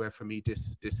go anywhere for me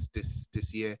this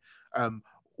year.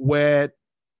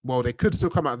 They could still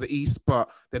come out of the East, but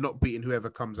they're not beating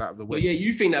whoever comes out of the West. But yeah,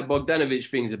 you think that Bogdanovic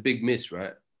thing's a big miss,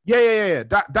 right? Yeah.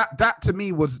 That to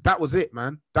me was it,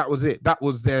 man. That was it. That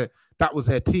was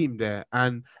their team there.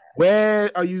 And where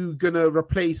are you gonna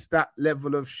replace that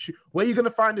level of where are you gonna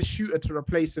find a shooter to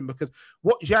replace him? Because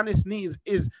what Giannis needs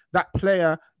is that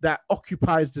player that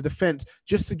occupies the defense,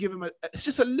 just to give him it's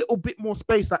just a little bit more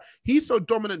space. Like, he's so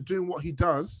dominant doing what he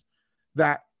does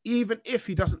that even if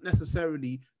he doesn't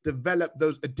necessarily develop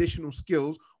those additional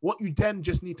skills, what you then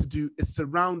just need to do is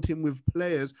surround him with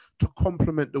players to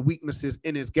complement the weaknesses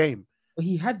in his game. But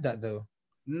he had that though.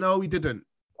 No, he didn't.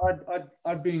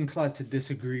 I'd be inclined to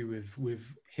disagree with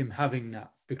him having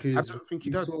that, because I don't think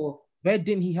he does. Where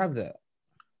didn't he have that?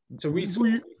 So we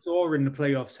saw in the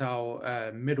playoffs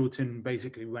how Middleton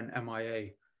basically went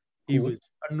MIA. He was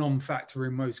a non-factor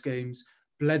in most games.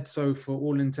 Bledsoe, for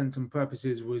all intents and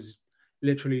purposes, was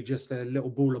literally just a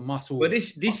little ball of muscle. But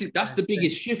that's the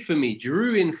biggest shift for me.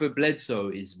 Drew in for Bledsoe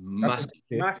is massive.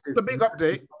 That's a big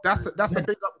update. That's a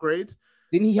big upgrade.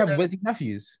 Didn't he have Wesley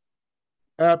Matthews?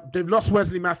 They've lost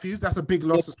Wesley Matthews. That's a big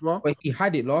loss as well. But he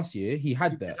had it last year. He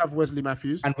had that. Have Wesley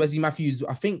Matthews. And Wesley Matthews,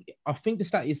 I think the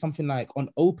stat is something like on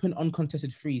open,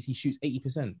 uncontested threes, he shoots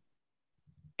 80%.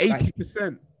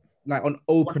 80%. Like on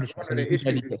open shots. One of the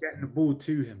issues is getting the ball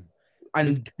to him.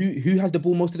 And who has the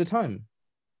ball most of the time?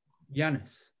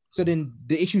 Giannis. So then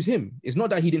the issue's him. It's not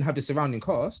that he didn't have the surrounding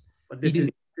cast. But this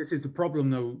is the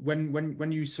problem though.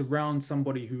 When you surround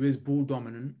somebody who is ball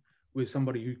dominant with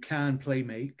somebody who can play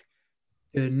make,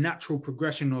 the natural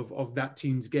progression of that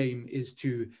team's game is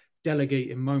to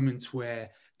delegate in moments where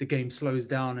the game slows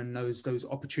down and those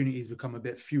opportunities become a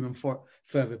bit few and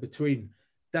further between.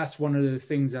 That's one of the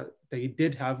things that they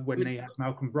did have when they had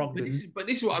Malcolm Brogdon. But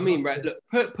this is what I mean, right? Look,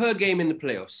 per game in the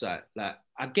playoffs, side, like,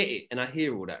 I get it and I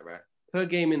hear all that, right? Per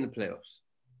game in the playoffs,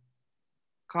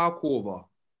 Kyle Korver,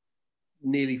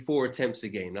 nearly 4 attempts a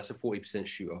game. That's a 40%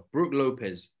 shooter. Brook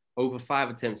Lopez, over 5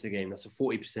 attempts a game. That's a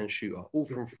 40% shooter, all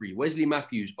from free. Wesley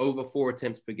Matthews, over 4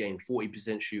 attempts per game,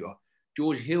 40% shooter.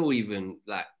 George Hill, even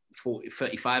like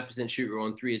 35% shooter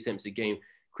on 3 attempts a game.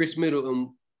 Chris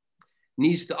Middleton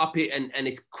needs to up it, and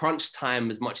it's crunch time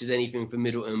as much as anything for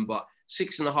Middleton, but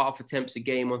 6.5 attempts a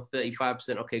game on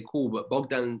 35%. Okay, cool. But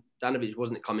Bogdanovic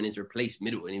wasn't coming in to replace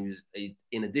Middleton. He was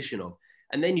in addition of.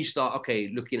 And then you start, okay,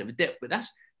 looking at the depth. But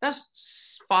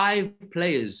that's 5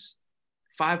 players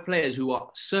who are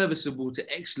serviceable to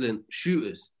excellent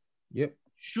shooters. Yep.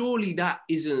 Surely that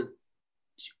isn't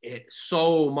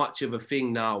so much of a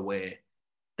thing now where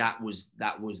that was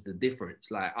the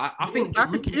difference. Like I think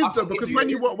it is though, because when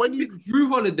you Drew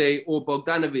Holiday or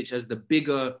Bogdanovic as the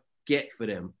bigger get for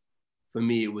them, for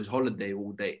me it was Holiday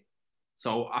all day.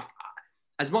 So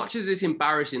as much as it's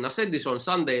embarrassing, I said this on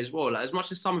Sunday as well. Like, as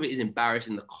much as some of it is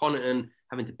embarrassing, the Connaughton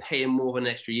having to pay him more of an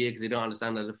extra year because they don't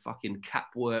understand how the fucking cap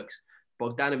works.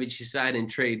 Bogdanovic signing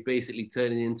trade basically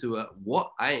turning into a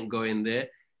what? I ain't going there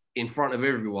in front of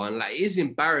everyone. Like, it is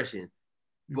embarrassing,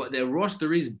 but their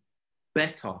roster is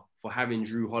better for having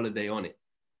Drew Holiday on it.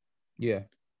 Yeah.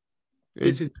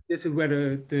 This is where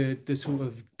the sort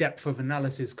of depth of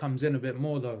analysis comes in a bit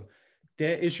more though.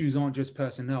 Their issues aren't just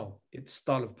personnel, it's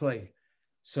style of play.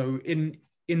 So in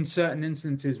certain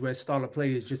instances where style of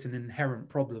play is just an inherent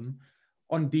problem,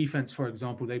 on defense, for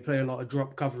example, they play a lot of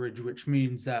drop coverage, which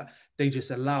means that they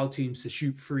just allow teams to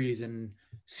shoot threes and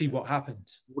see what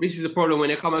happens. Well, this is the problem when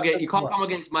you can't come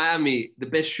against Miami, the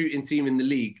best shooting team in the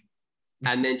league,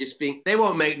 and then just think they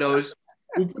won't make those.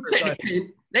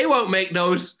 They won't make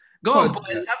those. Go on,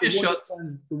 boys, have your shots.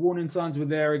 The warning signs were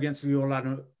there against the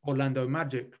Orlando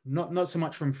Magic. Not so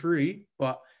much from free,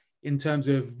 but in terms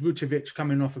of Vucevic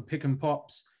coming off of pick and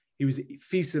pops, he was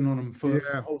feasting on them for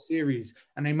the whole series,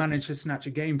 and they managed to snatch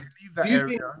a game. Do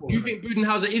you think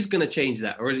Budenholzer is going to change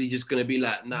that, or is he just going to be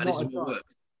like, nah, this is what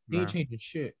works? He ain't changing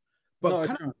shit. But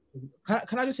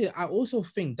can I just say, I also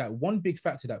think that one big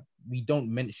factor that we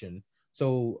don't mention.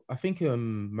 So I think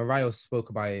Mariah spoke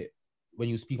about it when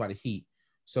you speak about the Heat.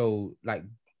 So like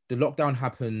the lockdown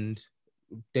happened,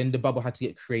 then the bubble had to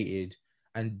get created,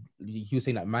 and he was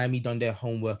saying that Miami done their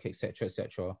homework, etc.,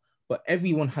 etc. But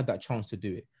everyone had that chance to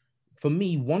do it. For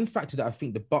me, one factor that I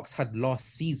think the Bucks had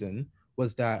last season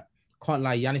was that, can't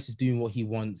lie, Giannis is doing what he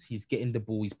wants. He's getting the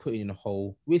ball. He's putting in a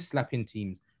hole. We're slapping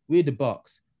teams. We're the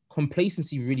Bucks.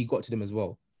 Complacency really got to them as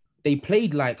well. They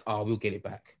played like, we'll get it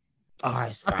back.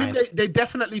 It's fine. I think they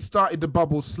definitely started the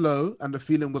bubble slow, and the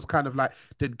feeling was kind of like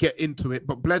they'd get into it.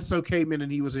 But Bledsoe came in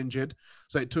and he was injured,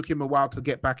 so it took him a while to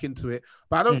get back into it.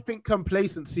 But I don't think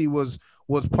complacency was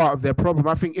part of their problem.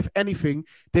 I think, if anything,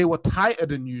 they were tighter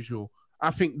than usual. I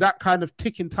think that kind of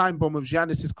ticking time bomb of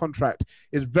Giannis's contract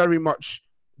is very much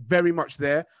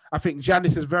there. I think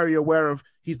Giannis is very aware of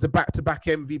he's the back-to-back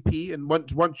MVP, and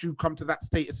once you come to that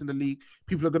status in the league,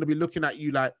 people are going to be looking at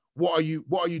you like, what are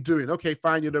you doing? Okay,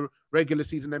 fine, you're the regular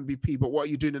season MVP, but what are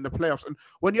you doing in the playoffs? And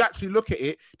when you actually look at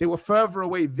it, they were further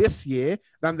away this year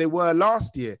than they were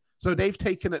last year. So they've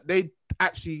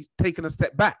actually taken a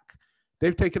step back.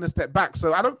 They've taken a step back.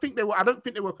 So I don't think they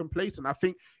were complacent. I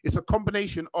think it's a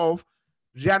combination of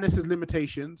Giannis's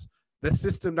limitations, the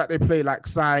system that they play, like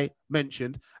Sai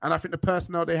mentioned, and I think the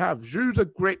personnel they have. Zhu's a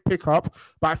great pickup,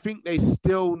 but I think they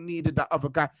still needed that other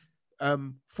guy.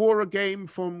 4 a game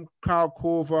from Kyle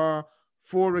Korver,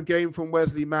 4 a game from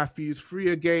Wesley Matthews, 3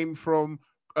 a game from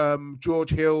George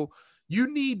Hill.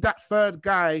 You need that third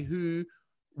guy who,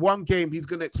 one game, he's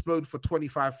going to explode for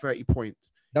 25, 30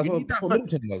 points. That's what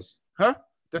Middleton was. Huh?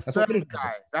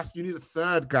 You need a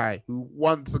third guy who,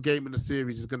 once a game in the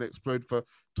series, is going to explode for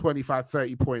 25,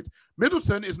 30 points.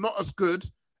 Middleton is not as good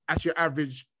as your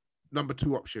average number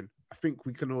 2 option. I think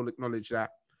we can all acknowledge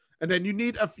that. And then you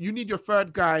need your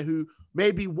third guy who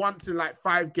maybe once in like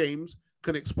 5 games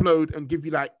can explode and give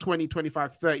you like 20,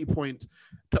 25, 30 points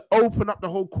to open up the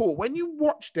whole court. When you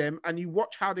watch them and you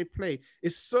watch how they play,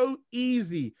 it's so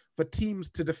easy for teams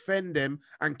to defend them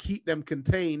and keep them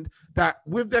contained that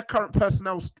with their current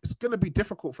personnel, it's going to be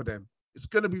difficult for them. It's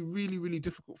going to be really, really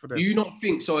difficult for them. Do you not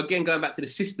think, so again, going back to the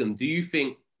system, do you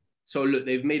think, so look,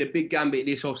 they've made a big gambit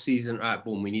this offseason. All right,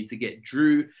 boom, we need to get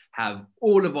Jrue, have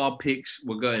all of our picks.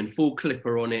 We're going full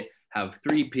clipper on it, have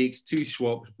 3 picks, 2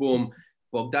 swaps, boom.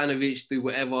 Bogdanovic, do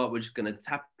whatever. We're just going to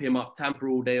tap him up, tamper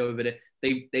all day over there.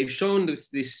 They've shown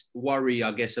this worry,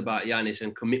 I guess, about Giannis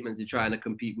and commitment to trying to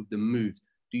compete with the moves.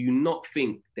 Do you not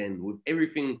think then, with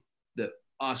everything that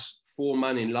us 4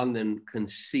 men in London can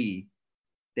see,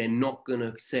 they're not going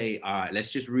to say, all right,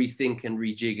 let's just rethink and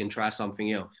rejig and try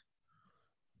something else?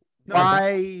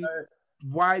 Why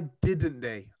didn't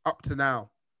they up to now?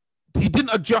 He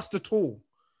didn't adjust at all.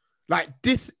 Like,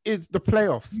 this is the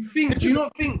playoffs. Do you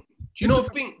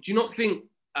not think,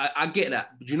 I get that,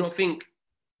 but do you not think,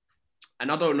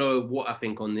 and I don't know what I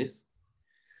think on this,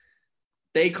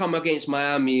 they come against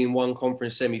Miami in one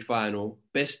conference semi-final,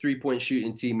 best 3-point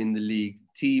shooting team in the league,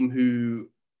 team who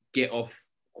get off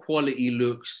quality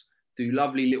looks, do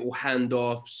lovely little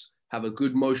handoffs, have a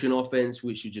good motion offense,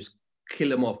 which you just kill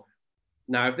them off.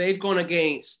 Now, if they'd gone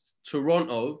against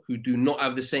Toronto, who do not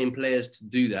have the same players to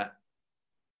do that,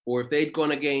 or if they'd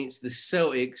gone against the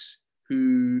Celtics,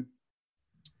 who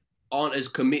aren't as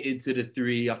committed to the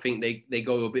 3, I think they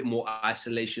go a bit more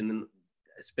isolation, and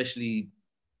especially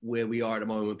where we are at the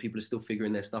moment, people are still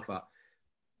figuring their stuff out.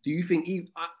 Do you think,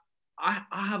 I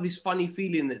have this funny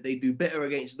feeling that they do better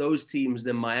against those teams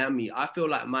than Miami. I feel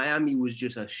like Miami was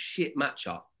just a shit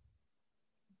matchup.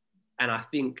 And I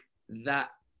think that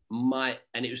might,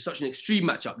 and it was such an extreme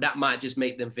matchup, that might just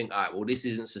make them think, all right, well, this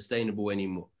isn't sustainable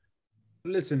anymore.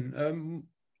 Listen,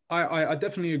 I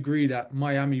definitely agree that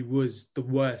Miami was the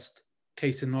worst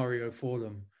case scenario for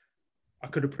them. I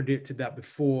could have predicted that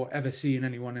before ever seeing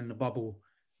anyone in the bubble.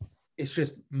 It's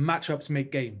just matchups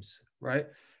make games, right?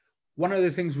 One of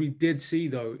the things we did see,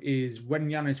 though, is when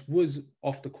Giannis was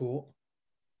off the court,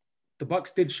 the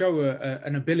Bucks did show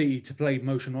an ability to play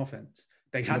motion offense.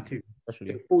 They had to.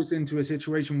 They forced into a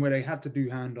situation where they had to do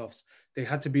handoffs. They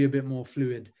had to be a bit more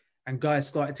fluid, and guys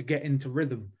started to get into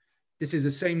rhythm. This is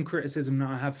the same criticism that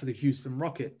I have for the Houston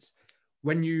Rockets.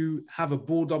 When you have a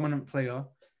ball-dominant player,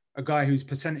 a guy whose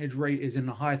percentage rate is in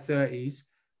the high 30s,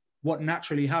 what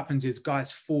naturally happens is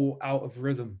guys fall out of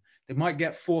rhythm. They might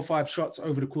get 4 or 5 shots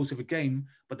over the course of a game,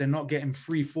 but they're not getting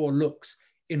 3, 4 looks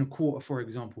in a quarter, for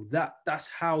example. That's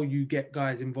how you get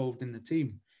guys involved in the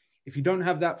team. If you don't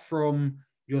have that from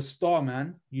your star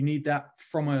man, you need that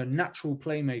from a natural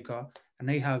playmaker, and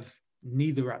they have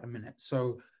neither at the minute.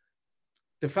 So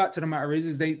the fact of the matter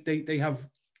is they have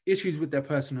issues with their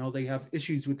personnel, they have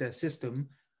issues with their system.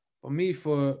 For me,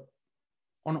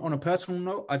 on a personal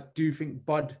note, I do think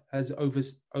Bud has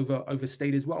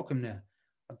overstayed his welcome there.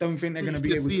 I don't think they're going to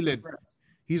be able to progress.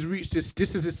 He's reached this.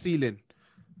 This is his ceiling.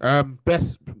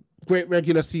 Best, great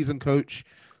regular season coach,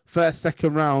 first,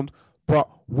 second round. But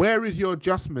where is your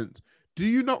adjustment? Do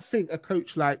you not think a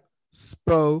coach like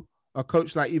Spo, a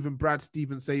coach like even Brad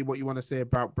Stevens, say what you want to say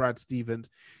about Brad Stevens,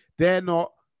 they're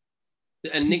not.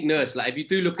 And Nick Nurse, like if you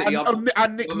do look at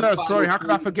and Nick Nurse, sorry, how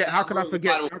can I forget?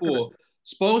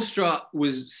 Spoelstra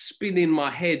was spinning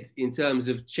my head in terms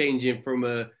of changing from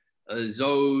a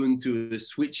zone to a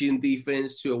switching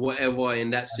defense to a whatever in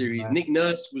that series. Nick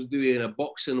Nurse was doing a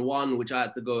box and one, which I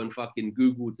had to go and fucking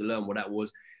Google to learn what that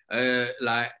was.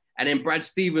 And then Brad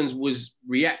Stevens was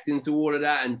reacting to all of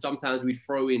that, and sometimes we'd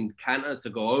throw in Cantor to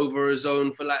go over a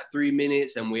zone for like 3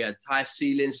 minutes, and we had tie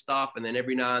ceiling stuff, and then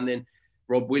every now and then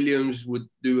Rob Williams would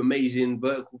do amazing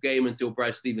vertical game until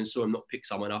Brad Stevens saw him not pick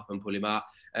someone up and pull him out.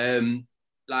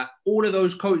 Like all of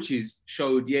those coaches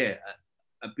showed, a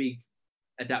big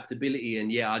adaptability,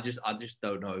 and I just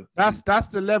don't know. That's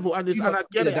the level, and I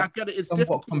get it. It's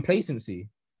difficult. Complacency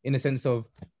in the sense of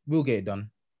we'll get it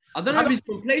done. I don't know if it's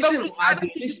complacent or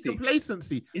idealistic.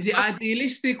 Complacency. Is it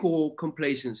idealistic or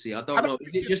complacency? I don't know.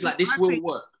 Is it just like this will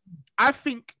work? I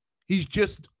think he's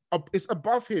just. It's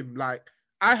above him. Like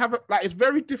it's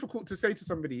very difficult to say to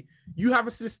somebody, you have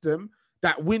a system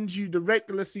that wins you the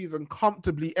regular season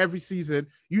comfortably every season.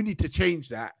 You need to change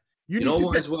that. You need to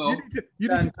change that.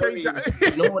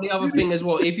 You know what the other thing as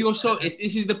well? If you're this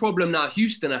is the problem now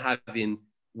Houston are having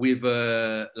with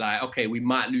okay, we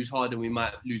might lose Harden, we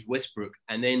might lose Westbrook,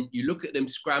 and then you look at them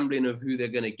scrambling of who they're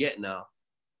going to get now,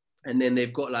 and then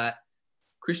they've got like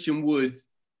Christian Wood,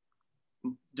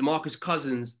 DeMarcus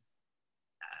Cousins,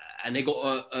 and they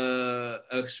got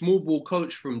a small ball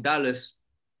coach from Dallas,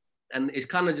 and it's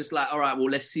kind of just like, all right, well,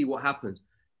 let's see what happens.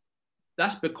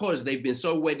 That's because they've been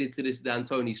so wedded to this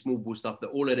D'Antoni small ball stuff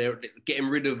that all of their getting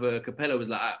rid of Capella was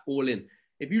like all in.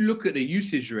 If you look at the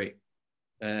usage rate,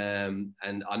 and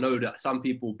I know that some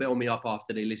people bail me up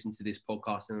after they listen to this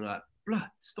podcast and they're like, blood,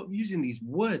 stop using these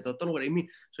words. I don't know what they mean.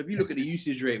 So if you look at the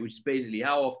usage rate, which is basically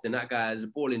how often that guy has a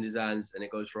ball in his hands and it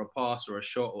goes for a pass or a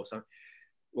shot or something,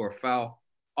 or a foul.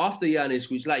 After Giannis,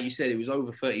 which like you said, it was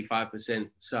over 35%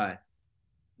 side.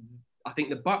 I think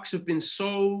the Bucks have been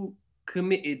so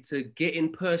committed to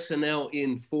getting personnel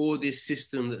in for this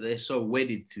system that they're so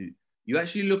wedded to. You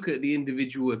actually look at the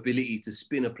individual ability to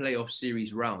spin a playoff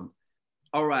series round.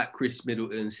 All right, Chris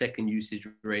Middleton, second usage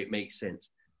rate makes sense.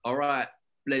 All right,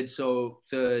 Bledsoe,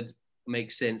 third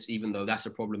makes sense, even though that's a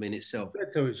problem in itself.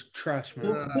 Bledsoe is trash,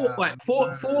 man.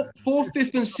 Fourth,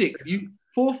 fifth, and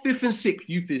sixth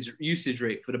usage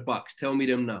rate for the Bucks. Tell me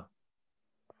them now.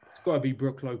 It's got to be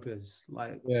Brook Lopez.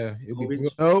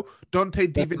 No, Dante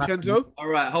DiVincenzo. All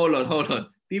right, hold on.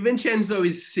 DiVincenzo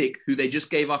is sick, who they just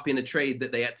gave up in a trade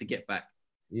that they had to get back.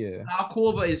 Yeah. Kyle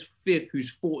Korver is fifth,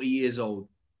 who's 40 years old.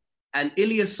 And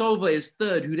Ilyasova is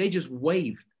third, who they just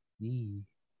waived.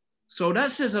 So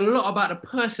that says a lot about the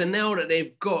personnel that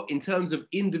they've got in terms of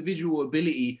individual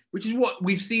ability, which is what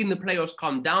we've seen the playoffs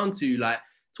come down to. Like,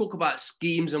 talk about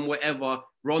schemes and whatever,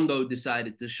 Rondo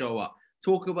decided to show up.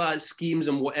 Talk about schemes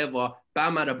and whatever,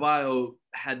 Bam Adebayo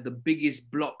had the biggest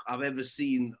block I've ever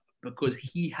seen because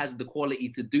he has the quality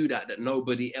to do that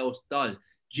nobody else does.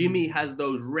 Jimmy has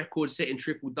those record-setting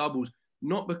triple-doubles,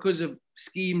 not because of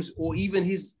schemes or even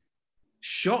his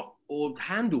shot or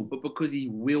handle, but because he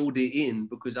willed it in,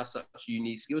 because that's such a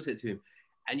unique skill set to him.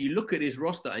 And you look at this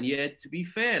roster, and to be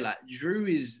fair, like Drew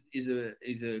is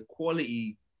a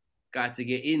quality guy to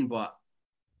get in, but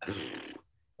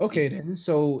okay then.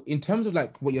 So in terms of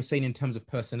like what you're saying in terms of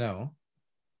personnel,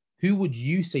 who would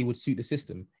you say would suit the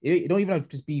system? It don't even have to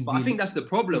just be. But I think that's the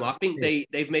problem. I think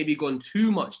they've maybe gone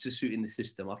too much to suit in the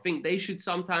system. I think they should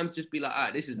sometimes just be like, all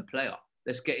right, this is a player.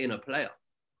 Let's get in a player.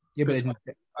 Yeah, but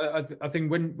I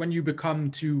think when you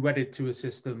become too wedded to a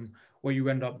system, what you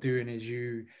end up doing is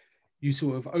you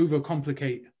sort of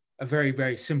overcomplicate a very,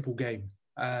 very simple game.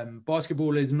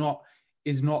 Basketball is not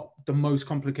the most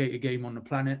complicated game on the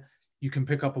planet. You can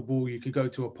pick up a ball, you could go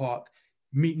to a park,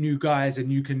 meet new guys,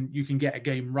 and you can get a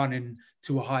game running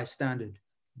to a high standard.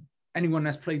 Anyone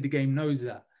that's played the game knows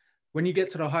that. When you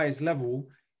get to the highest level,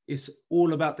 it's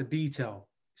all about the detail.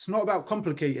 It's not about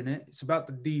complicating it. It's about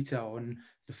the detail. And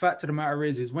the fact of the matter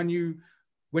is when you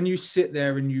sit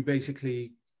there and you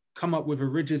basically come up with a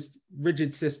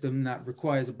rigid system that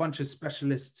requires a bunch of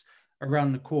specialists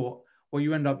around the court, what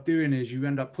you end up doing is you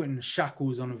end up putting the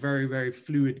shackles on a very, very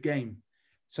fluid game.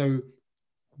 So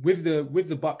with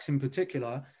the Bucks in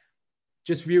particular,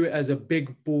 just view it as a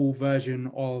big ball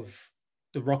version of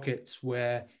the Rockets,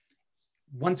 where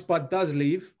once Bud does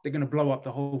leave, they're going to blow up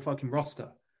the whole fucking roster.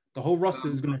 The whole roster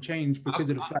is going to change because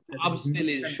of the fact that I'm still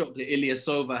in shock that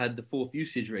Ilyasova had the 4th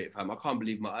usage rate, fam. I can't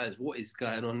believe my eyes. What is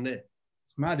going on there?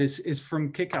 It's mad. It's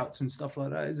from kickouts and stuff like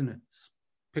that, isn't it? It's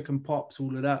pick and pops,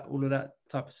 all of that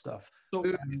type of stuff. So,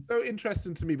 It's so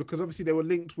interesting to me because obviously they were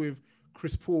linked with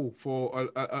Chris Paul for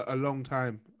a long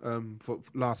time for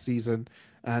last season,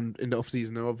 and in the off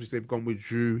season, obviously they've gone with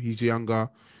Drew. He's younger,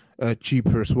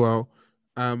 cheaper as well.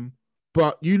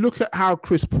 But you look at how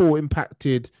Chris Paul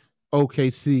impacted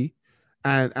OKC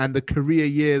and the career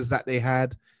years that they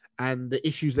had and the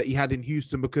issues that he had in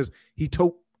Houston, because he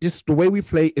told this the way we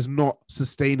play is not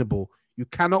sustainable. You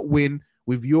cannot win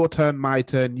with your turn, my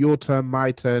turn, your turn,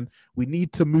 my turn. We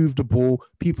need to move the ball.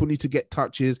 People need to get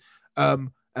touches. And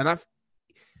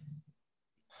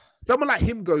someone like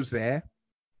him goes there,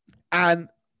 and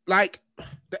like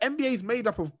the NBA is made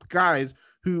up of guys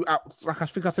who, like I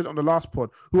think I said on the last pod,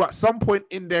 who at some point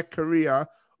in their career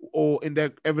or in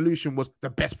their evolution was the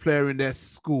best player in their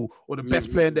school, or the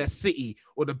best player in their city,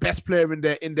 or the best player in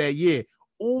their year.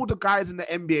 All the guys in the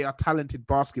NBA are talented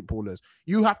basketballers.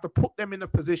 You have to put them in a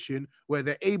position where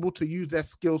they're able to use their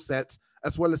skill sets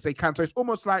as well as they can. So it's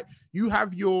almost like you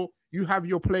have your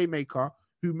playmaker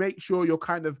who makes sure your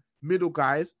kind of middle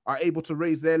guys are able to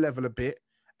raise their level a bit,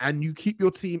 and you keep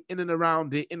your team in and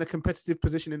around it in a competitive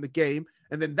position in the game.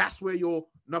 And then that's where your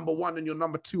number one and your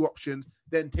number two options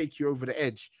then take you over the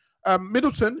edge.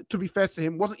 Middleton, to be fair to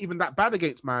him, wasn't even that bad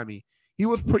against Miami. He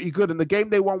was pretty good. In the game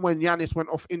they won when Giannis went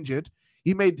off injured,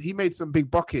 he made some big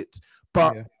buckets.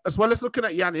 But as well as looking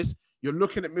at Giannis, you're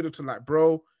looking at Middleton like,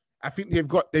 bro, I think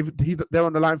they're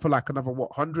on the line for like another,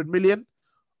 100 million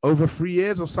over 3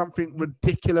 years or something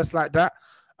ridiculous like that.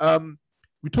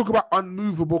 We talk about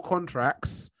unmovable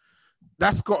contracts.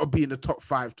 That's got to be in the top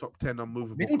 5, top 10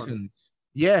 unmovable contracts.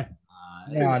 Yeah.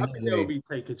 I think there will be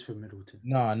takers for Middleton.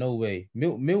 No way.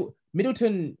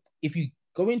 Middleton, if you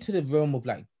go into the realm of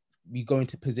like, we go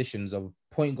into positions of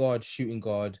point guard, shooting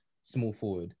guard, small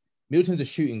forward. Middleton's a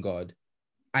shooting guard,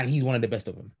 and he's one of the best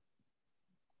of them.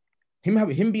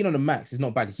 Him being on the max is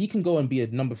not bad. He can go and be a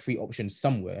number 3 option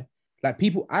somewhere. Like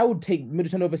I would take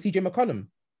Middleton over CJ McCollum,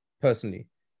 personally.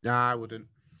 Nah, I wouldn't.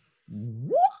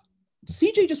 What?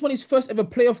 CJ just won his first ever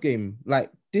playoff game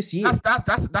like this year.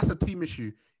 That's a team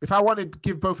issue. If I wanted to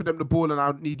give both of them the ball and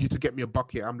I need you to get me a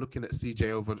bucket, I'm looking at CJ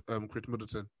over Chris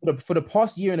Middleton. For the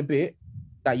past year and a bit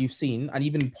that you've seen, and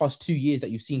even past 2 years that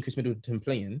you've seen Chris Middleton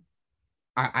playing,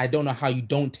 I don't know how you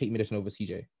don't take Middleton over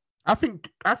CJ. I think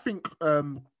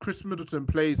Chris Middleton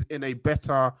plays in a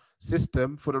better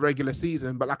system for the regular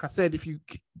season. But like I said, if you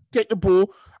get the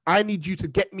ball, I need you to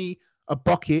get me a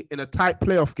bucket in a tight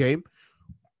playoff game.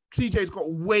 CJ's got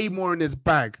way more in his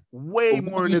bag.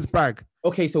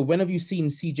 Okay, so when have you seen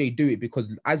CJ do it?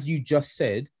 Because as you just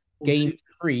said, game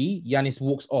 3, Giannis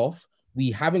walks off.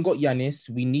 We haven't got Giannis.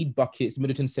 We need buckets.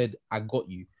 Middleton said, I got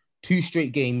you. 2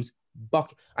 straight games,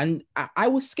 bucket. And I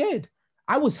was scared.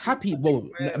 I was happy. Well,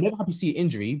 I'm never happy to see an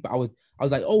injury, but I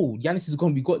was like, oh, Giannis is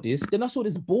gone. We got this. Then I saw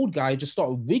this bald guy just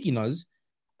start wigging us.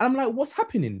 And I'm like, what's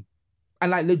happening?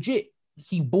 And like legit,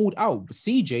 he balled out. But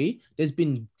CJ, there's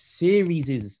been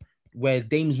series where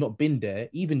Dame's not been there.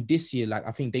 Even this year, like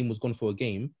I think Dame was gone for a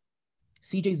game.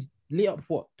 CJ's lit up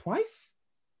twice?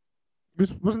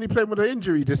 Wasn't he playing with an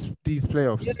injury these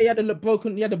playoffs? Yeah, he had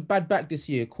a bad back this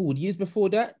year. Cool. Years before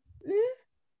that,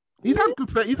 He's had good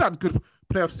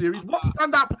playoff series. What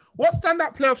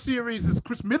standout playoff series has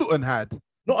Chris Middleton had?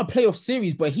 Not a playoff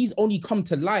series, but he's only come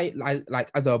to light like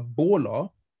as a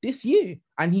baller this year,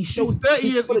 and he shows.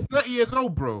 He's 30 years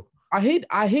old, bro. I hear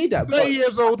that. 30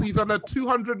 years old. He's on a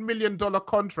 $200 million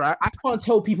contract. I can't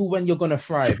tell people when you're gonna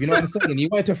thrive. You know what I'm saying? You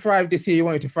wanted to thrive this year. You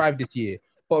wanted to thrive this year.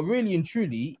 But really and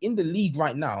truly, in the league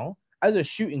right now, as a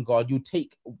shooting guard, you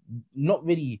take not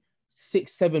really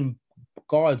 6-7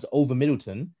 guards over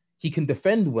Middleton. He can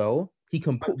defend well. He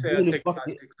can put ball in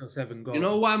bucket. 6 or 7 guards. You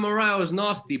know why Mariah was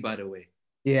nasty, by the way?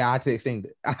 Yeah, I had to explain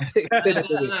it.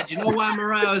 Do you know why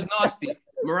Mariah was nasty?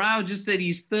 Mariah just said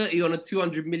he's 30 on a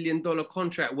 $200 million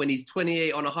contract when he's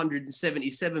 28 on a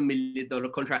 $177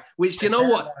 million contract, which, you know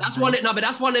what? That's one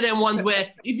of them ones where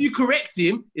if you correct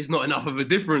him, it's not enough of a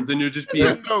difference and you'll just be...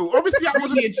 No, obviously I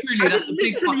wasn't... That's a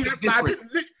big difference.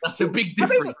 That's a big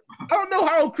difference. I don't know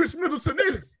how old Chris Middleton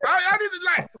is. I didn't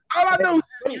like... All I know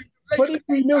is...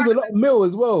 23 mils, a lot of mil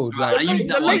as well. Like,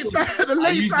 the late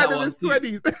side of his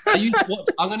 20s.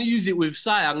 I'm going to use it with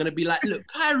Sai. I'm going to be like, look,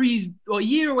 Kyrie's a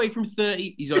year away from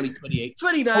 30. He's only 28.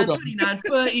 29,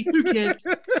 30. Who cares?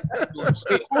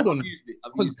 Wait, hold on.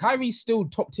 Because Kyrie's still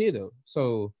top tier, though.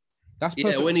 So That's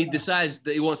perfect. Yeah, when he decides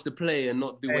that he wants to play and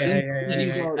not do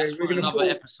anything. That's for another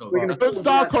episode. Don't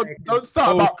start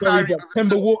about Kyrie.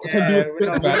 Kemba Walker can do a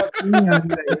bit back.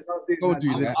 Don't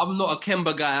do that. I'm not a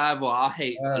Kemba guy either. I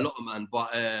hate a lot of man,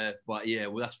 but yeah,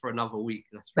 well, that's for another week.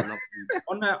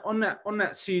 On that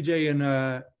CJ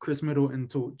and Chris Middleton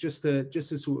talk, just to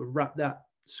sort of wrap that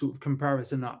sort of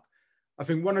comparison up. I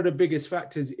think one of the biggest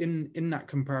factors in that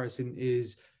comparison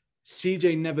is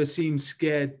CJ never seems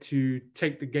scared to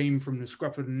take the game from the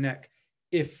scruff of the neck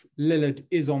if Lillard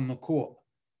is on the court.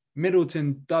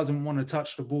 Middleton doesn't want to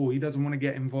touch the ball. He doesn't want to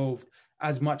get involved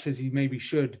as much as he maybe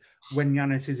should when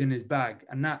Giannis is in his bag.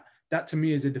 And that to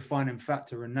me is a defining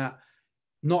factor. And that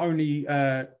not only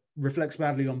reflects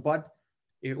badly on Bud,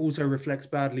 it also reflects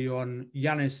badly on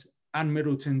Giannis and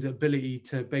Middleton's ability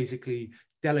to basically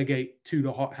delegate to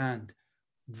the hot hand.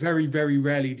 Very, very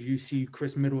rarely do you see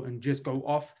Chris Middleton just go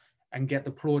off and get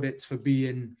the plaudits for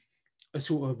being a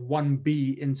sort of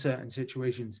 1B in certain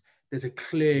situations. There's a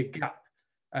clear gap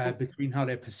between how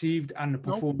they're perceived and the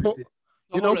performances.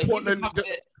 Portland...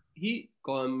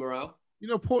 Go on, Morale.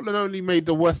 Portland only made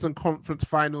the Western Conference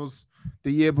Finals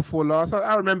the year before last.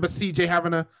 I remember CJ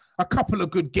having a couple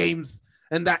of good games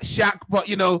and that Shaq, but,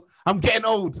 I'm getting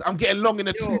old. I'm getting long in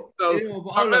the tooth.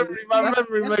 So my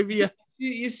memory maybe...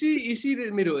 You see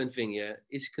the Middleton thing, yeah?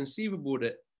 It's conceivable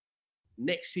that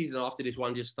next season after this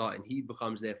one just starting, he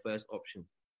becomes their first option.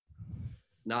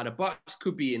 Now the Bucks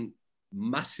could be in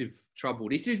massive trouble.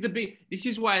 This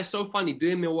is why it's so funny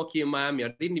doing Milwaukee and Miami.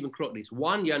 I didn't even clock this.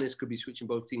 One, Giannis could be switching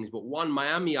both teams, but one,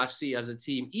 Miami I see as a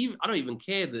team. I don't even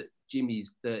care that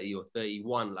Jimmy's 30 or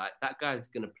 31. Like that guy's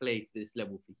gonna play to this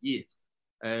level for years.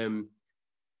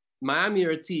 Miami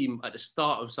are a team at the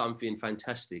start of something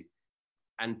fantastic.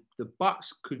 And the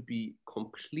Bucks could be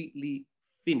completely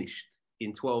finished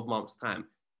in 12 months' time.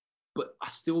 But I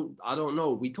don't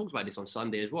know. We talked about this on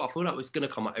Sunday as well. I feel like it's going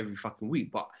to come out every fucking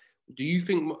week. But do you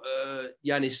think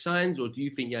Giannis signs or do you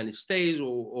think Giannis stays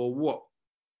or what?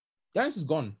 Giannis is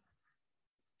gone.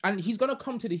 And he's going to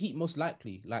come to the Heat most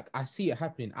likely. Like, I see it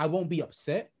happening. I won't be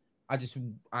upset.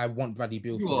 I want Bradley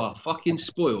Beal. You are fucking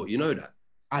spoiled. You know that.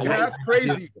 That's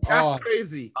crazy. That's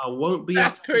crazy. I won't be.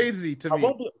 That's crazy to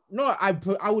me.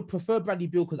 I would prefer Bradley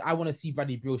Beal because I want to see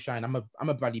Bradley Beal shine. I'm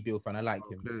a Bradley Beal fan. I like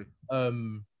him.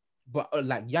 But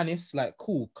like Giannis, like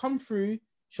cool, come through,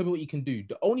 show me what you can do.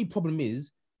 The only problem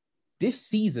is this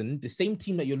season, the same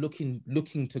team that you're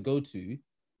looking to go to,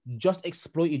 just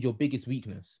exploited your biggest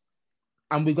weakness,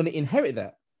 and we're going to inherit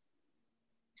that.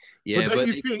 Yeah, but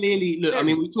clearly, look. I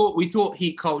mean, we talk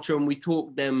Heat culture and we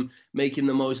talk them making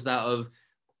the most out of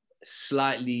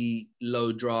slightly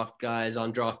low draft guys,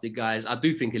 undrafted guys. I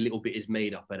do think a little bit is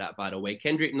made up of that, by the way.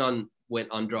 Kendrick Nunn went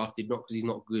undrafted, not because he's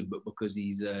not good, but because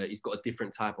he's got a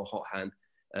different type of hot hand.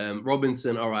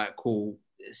 Robinson, all right, cool.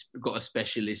 Got a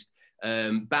specialist.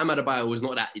 Bam Adebayo was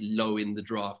not that low in the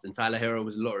draft, and Tyler Hero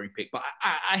was a lottery pick. But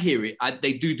I hear it.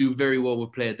 They do very well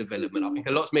with player development. I think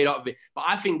a lot's made up of it. But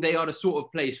I think they are the sort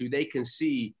of place who they can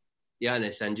see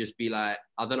Giannis and just be like,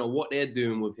 I don't know what they're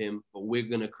doing with him, but we're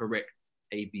going to correct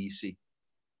A, B, C.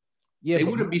 Yeah, they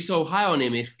wouldn't be so high on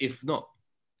him if not.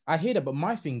 I hear that, but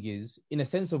my thing is, in a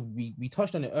sense of, we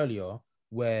touched on it earlier,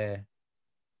 where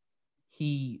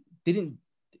he didn't,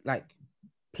 like,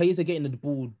 players are getting the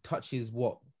ball touches,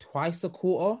 twice a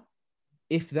quarter,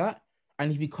 if that.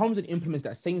 And if he comes and implements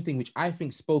that same thing, which I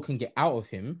think Spo can get out of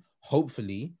him,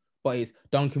 hopefully, but it's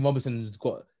Duncan Robinson's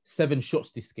got 7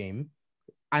 shots this game.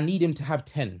 I need him to have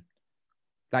 10.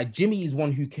 Like, Jimmy is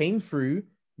one who came through,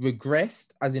 regressed,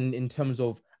 as in terms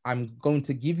of, I'm going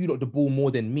to give you the ball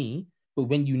more than me, but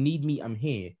when you need me, I'm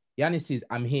here. Giannis is,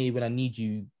 I'm here when I need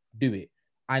you, do it.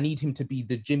 I need him to be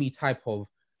the Jimmy type of,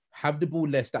 have the ball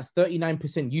less. That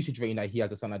 39% usage rating that he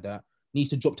has or something like that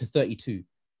needs to drop to 32,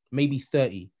 maybe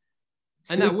 30.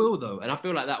 And that will, though. And I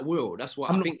feel like that will. That's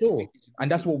what I think. Sure. And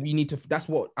that's what we need to, that's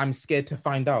what I'm scared to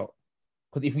find out.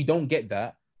 Because if we don't get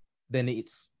that, then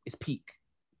it's peak.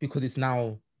 Because it's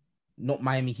now not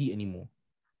Miami Heat anymore.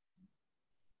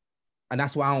 And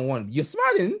that's what I don't want. You're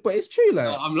smiling, but it's true. Like,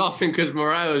 no, I'm laughing because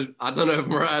I don't know if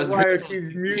Mariah's... Why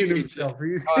he's muting himself?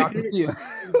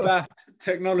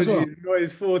 Technology is not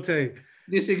his forte.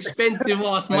 This expensive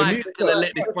ass mic is going to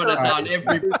let this brother down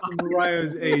every...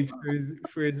 Mariah's age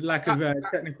for his lack of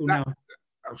technical now.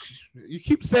 You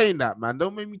keep saying that, man.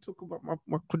 Don't make me talk about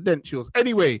my credentials.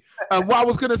 Anyway, what I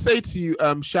was going to say to you,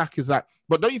 Shaq, is that...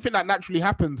 But don't you think that naturally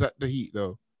happens at the Heat,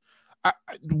 though?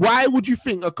 Why would you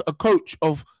think a coach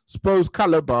of Spo's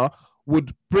caliber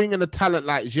would bring in a talent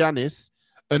like Giannis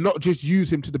and not just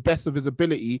use him to the best of his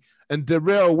ability and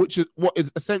derail, which is what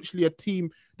is essentially a team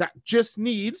that just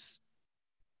needs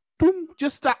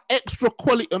just that extra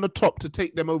quality on the top to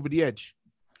take them over the edge.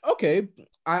 Okay,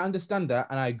 I understand that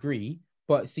and I agree,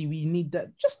 but see, we need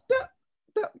that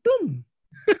boom.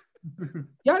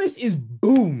 Giannis is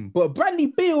boom, but Bradley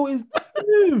Beal is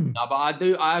boom. No, but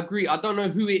I agree. I don't know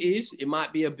who it is. It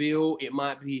might be a Beal. It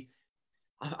might be.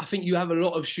 I think you have a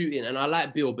lot of shooting, and I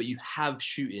like Beal, but you have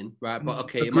shooting, right? But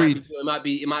okay, it might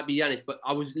be Giannis. But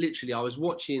I was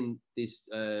watching this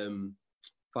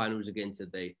finals again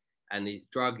today, and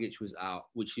Dragic was out,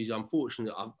 which is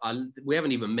unfortunate. We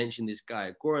haven't even mentioned this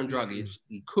guy, Goran Dragic.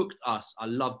 He cooked us. I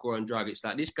love Goran Dragic.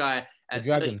 Like this guy at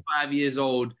 35 years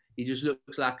old, he just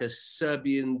looks like a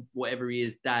Serbian, whatever he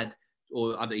is, dad.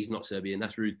 Or he's not Serbian.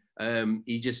 That's rude.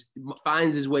 He just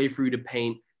finds his way through the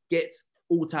paint, gets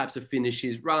all types of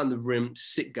finishes, round the rim,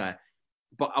 sick guy.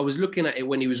 But I was looking at it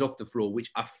when he was off the floor, which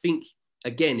I think,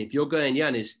 again, if you're going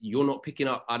Giannis, you're not picking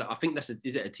up. I think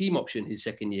is it a team option his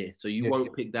second year? So you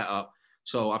won't pick that up.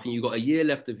 So I think you've got a year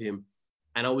left of him.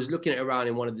 And I was looking at around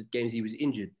in one of the games he was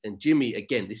injured. And Jimmy,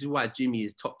 again, this is why Jimmy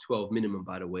is top 12 minimum,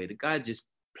 by the way. The guy just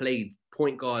played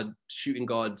point guard, shooting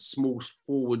guard, small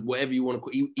forward, whatever you want to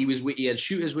call it. He had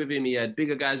shooters with him. He had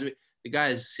bigger guys with him. The guy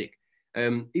is sick.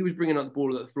 He was bringing up the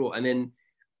ball at the floor. And then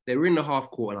they were in the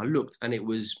half court, and I looked, and it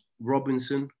was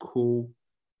Robinson, cool,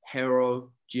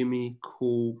 Hero, Jimmy,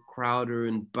 cool, Crowder,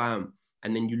 and Bam.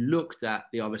 And then you looked at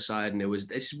the other side, and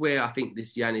this is where I think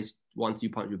this Giannis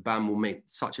 1-2 punch with Bam will make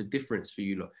such a difference for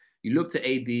you lot. You looked at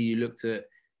AD, you looked at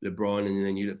LeBron, and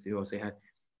then you looked at who else they had.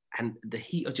 And the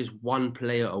Heat are just one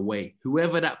player away.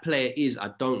 Whoever that player is, I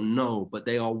don't know, but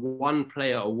they are one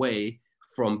player away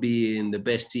from being the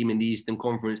best team in the Eastern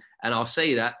Conference. And I'll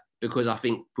say that because I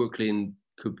think Brooklyn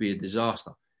could be a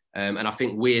disaster. And I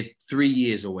think we're 3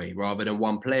 years away rather than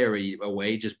one player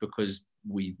away just because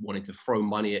we wanted to throw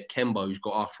money at Kemba, who's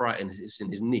got arthritis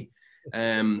in his knee.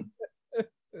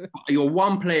 You're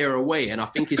one player away, and I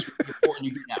think it's really important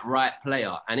you get that right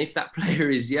player. And if that player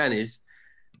is Giannis,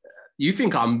 you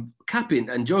think I'm capping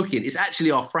and joking. It's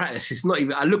actually arthritis. It's not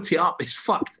even, I looked it up. It's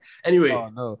fucked. Anyway. Oh,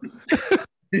 no.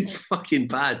 It's fucking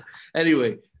bad.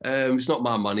 Anyway, it's not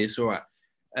my money. It's all right.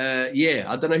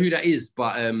 I don't know who that is,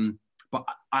 but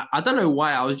I don't know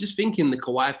why. I was just thinking the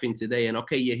Kawhi thing today, and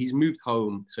okay, yeah, he's moved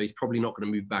home, so he's probably not going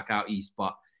to move back out east,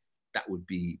 but that would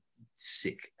be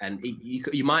sick. And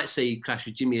you might say clash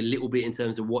with Jimmy a little bit in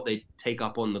terms of what they take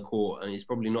up on the court, and it's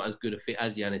probably not as good a fit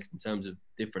as Giannis in terms of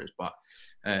difference, but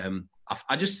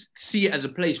I just see it as a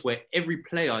place where every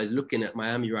player is looking at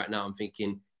Miami right now and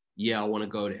thinking, yeah, I want to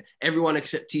go there. Everyone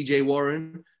except TJ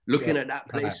Warren looking at that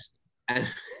place and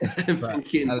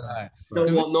thinking,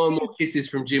 don't want no more kisses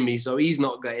from Jimmy, so he's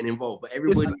not getting involved. But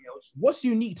everybody else. What's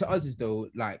unique to us is though,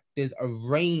 like there's a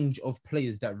range of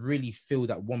players that really fill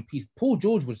that one piece. Paul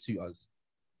George would suit us.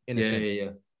 In a sense. Yeah.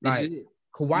 Like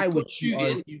Kawhi would suit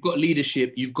us. You've got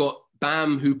leadership. You've got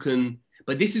Bam who can.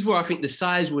 But this is where I think the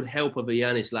size would help of a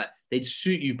Giannis. Like they'd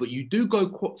suit you, but you do go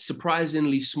quite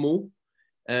surprisingly small.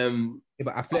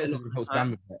 But athleticism helps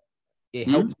Bam with that. It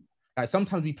helps. Like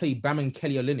sometimes we play Bam and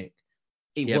Kelly Olynyk.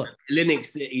 It works.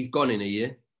 Linux, he's gone in a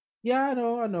year. Yeah, I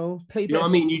know. You know what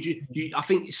I mean? You I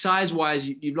think size-wise,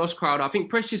 you've lost Crowder. I think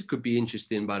Precious could be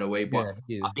interesting, by the way, but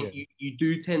I think you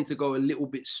do tend to go a little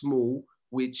bit small,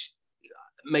 which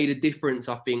made a difference,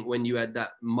 I think, when you had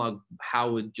that mug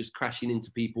Howard just crashing into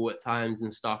people at times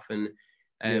and stuff. And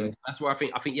that's where I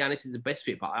think Giannis is the best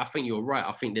fit. But I think you're right.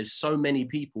 I think there's so many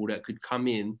people that could come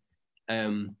in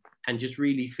and just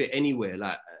really fit anywhere.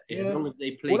 Like as long as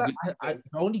they play.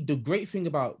 The great thing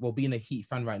about being a Heat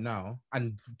fan right now,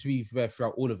 and to be fair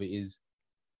throughout all of it, is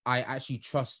I actually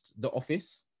trust the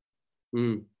office.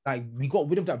 Like we got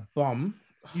rid of that bum.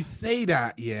 You say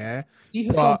that, yeah.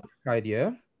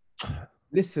 Idea.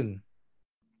 Listen,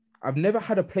 I've never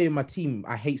had a player in my team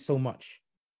I hate so much.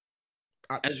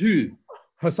 As who?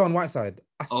 Hassan Whiteside.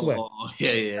 I swear.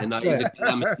 Yeah. No, he's a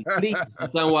calamity.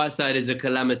 Hassan Whiteside is a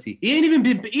calamity. He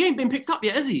ain't been picked up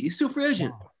yet, has he? He's still free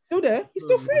agent. Still there. He's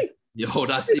still free. Yo,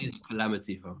 he's a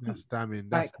calamity, bro. That's damning.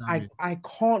 I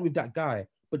can't with that guy.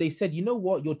 But they said, you know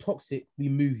what? You're toxic. We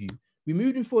move you. We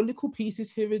moved him for little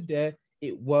pieces here and there.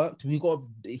 It worked.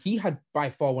 He had by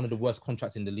far one of the worst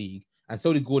contracts in the league. And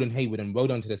so did Gordon Hayward, and well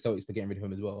done to the Celtics for getting rid of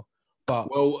him as well. But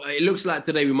it looks like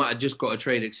today we might have just got a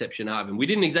trade exception out of him. We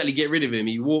didn't exactly get rid of him.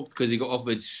 He walked because he got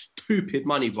offered stupid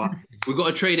money, but we got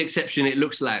a trade exception, it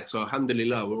looks like. So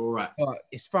alhamdulillah, we're all right.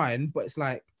 It's fine, but it's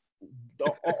like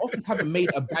our office haven't made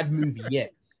a bad move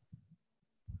yet.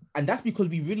 And that's because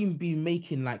we really been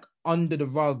making like under the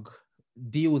rug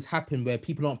deals happen where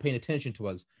people aren't paying attention to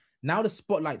us. Now the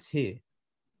spotlight's here.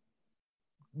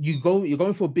 You're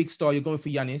going for a big star. You're going for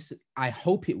Giannis. I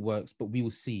hope it works, but we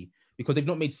will see. because they've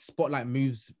not made spotlight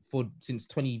moves since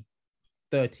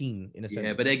 2013 in a sense.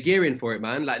 Yeah, but they're gearing for it,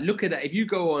 man. Like, look at that. If you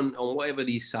go on whatever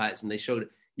these sites and they show it,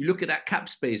 you look at that cap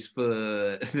space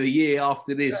for the year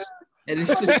after this, and it's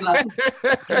just like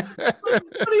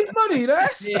money.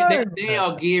 They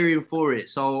are gearing for it.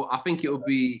 So I think it'll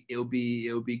be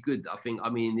good. I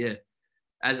mean, yeah.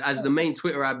 As the main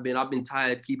Twitter I've been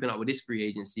tired keeping up with this free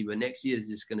agency, but next year is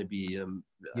just going to be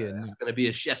it's going to be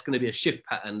a shift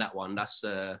pattern. That one that's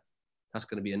going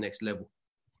to be a next level.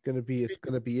 It's going to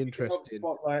be interesting.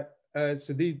 Spotlight.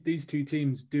 So these two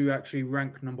teams do actually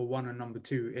rank number 1 and number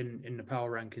 2 in the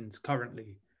power rankings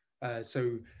currently.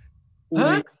 So all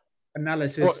the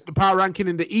analysis. What, the power ranking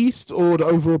in the East or the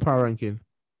overall power ranking?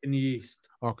 In the East.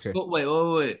 Okay. But wait.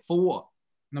 For what?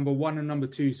 Number 1 and number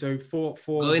 2. So for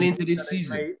going into this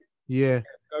season. Yeah.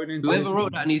 Whoever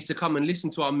wrote that needs to come and listen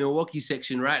to our Milwaukee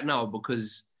section right now,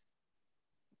 because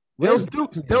they'll still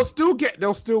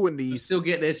win the East. Still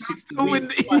get their 60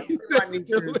 wins. Where's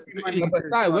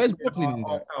Brooklyn?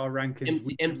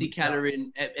 Empty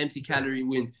calorie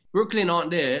wins. Brooklyn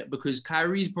aren't there because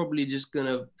Kyrie's probably just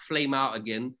gonna flame out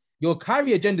again. Your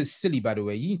Kyrie agenda is silly, by the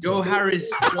way. Joe Harris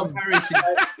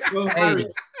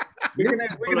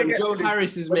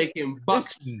is making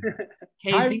bucks.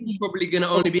 KD's probably gonna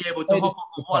only be able to hop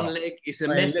off of one leg. It's a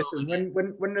mess. When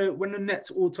the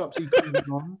Nets autopsy comes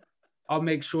on, I'll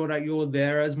make sure that you're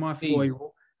there as my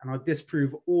foil, and I'll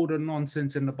disprove all the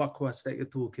nonsense in the Buckwurst that you're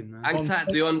talking, man. Hang tight,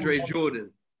 DeAndre Jordan.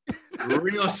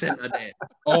 Real center there.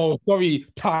 Oh, sorry,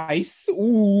 Tice.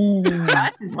 Ooh.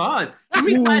 That is hard. Give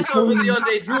me Tice over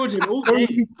DeAndre Jordan all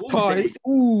day. Tice.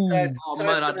 Ooh. Oh,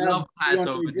 man, I'd love Tice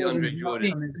over DeAndre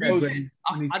Jordan.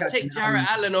 I'd take Jarrett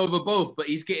Allen over both, but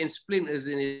he's getting splinters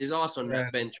in his arse on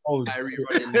that bench. Kyrie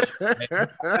running.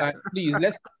 Please,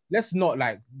 let's not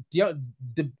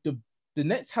the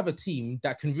Nets have a team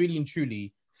that can really and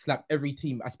truly slap every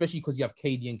team, especially because you have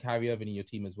KD and Kyrie Irving in your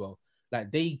team as well. Like,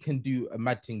 they can do a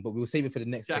mad thing, but we'll save it for the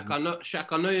next segment. Shaq,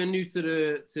 I know you're new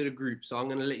to the group, so I'm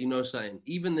gonna let you know something.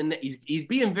 Even the net, he's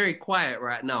being very quiet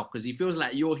right now because he feels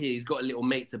like you're here. He's got a little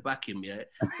mate to back him, yeah.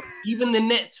 Even the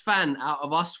Nets fan out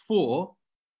of us 4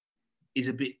 is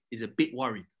a bit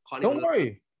worried. Don't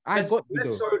worry. Less so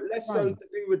to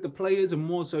do with the players and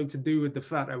more so to do with the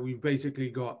fact that we've basically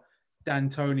got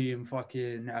D'Antoni and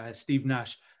fucking Steve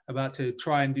Nash about to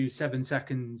try and do 7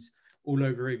 seconds all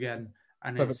over again,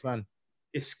 and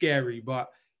it's scary. But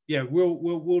yeah,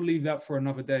 we'll leave that for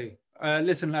another day.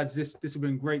 Listen, lads, this has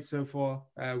been great so far.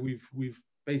 We've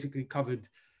basically covered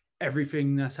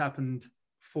everything that's happened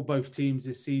for both teams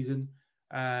this season.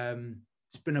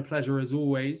 It's been a pleasure as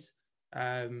always.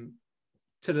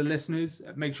 To the listeners,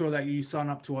 make sure that you sign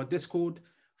up to our Discord,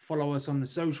 follow us on the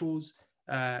socials,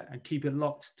 and keep it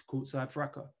locked to Courtside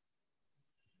Fracas.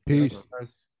 Peace.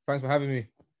 Thanks for having me.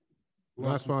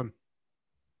 Nice one.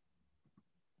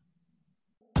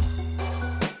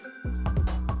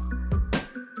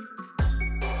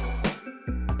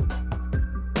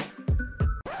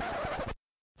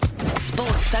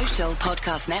 Sports Social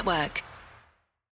Podcast Network.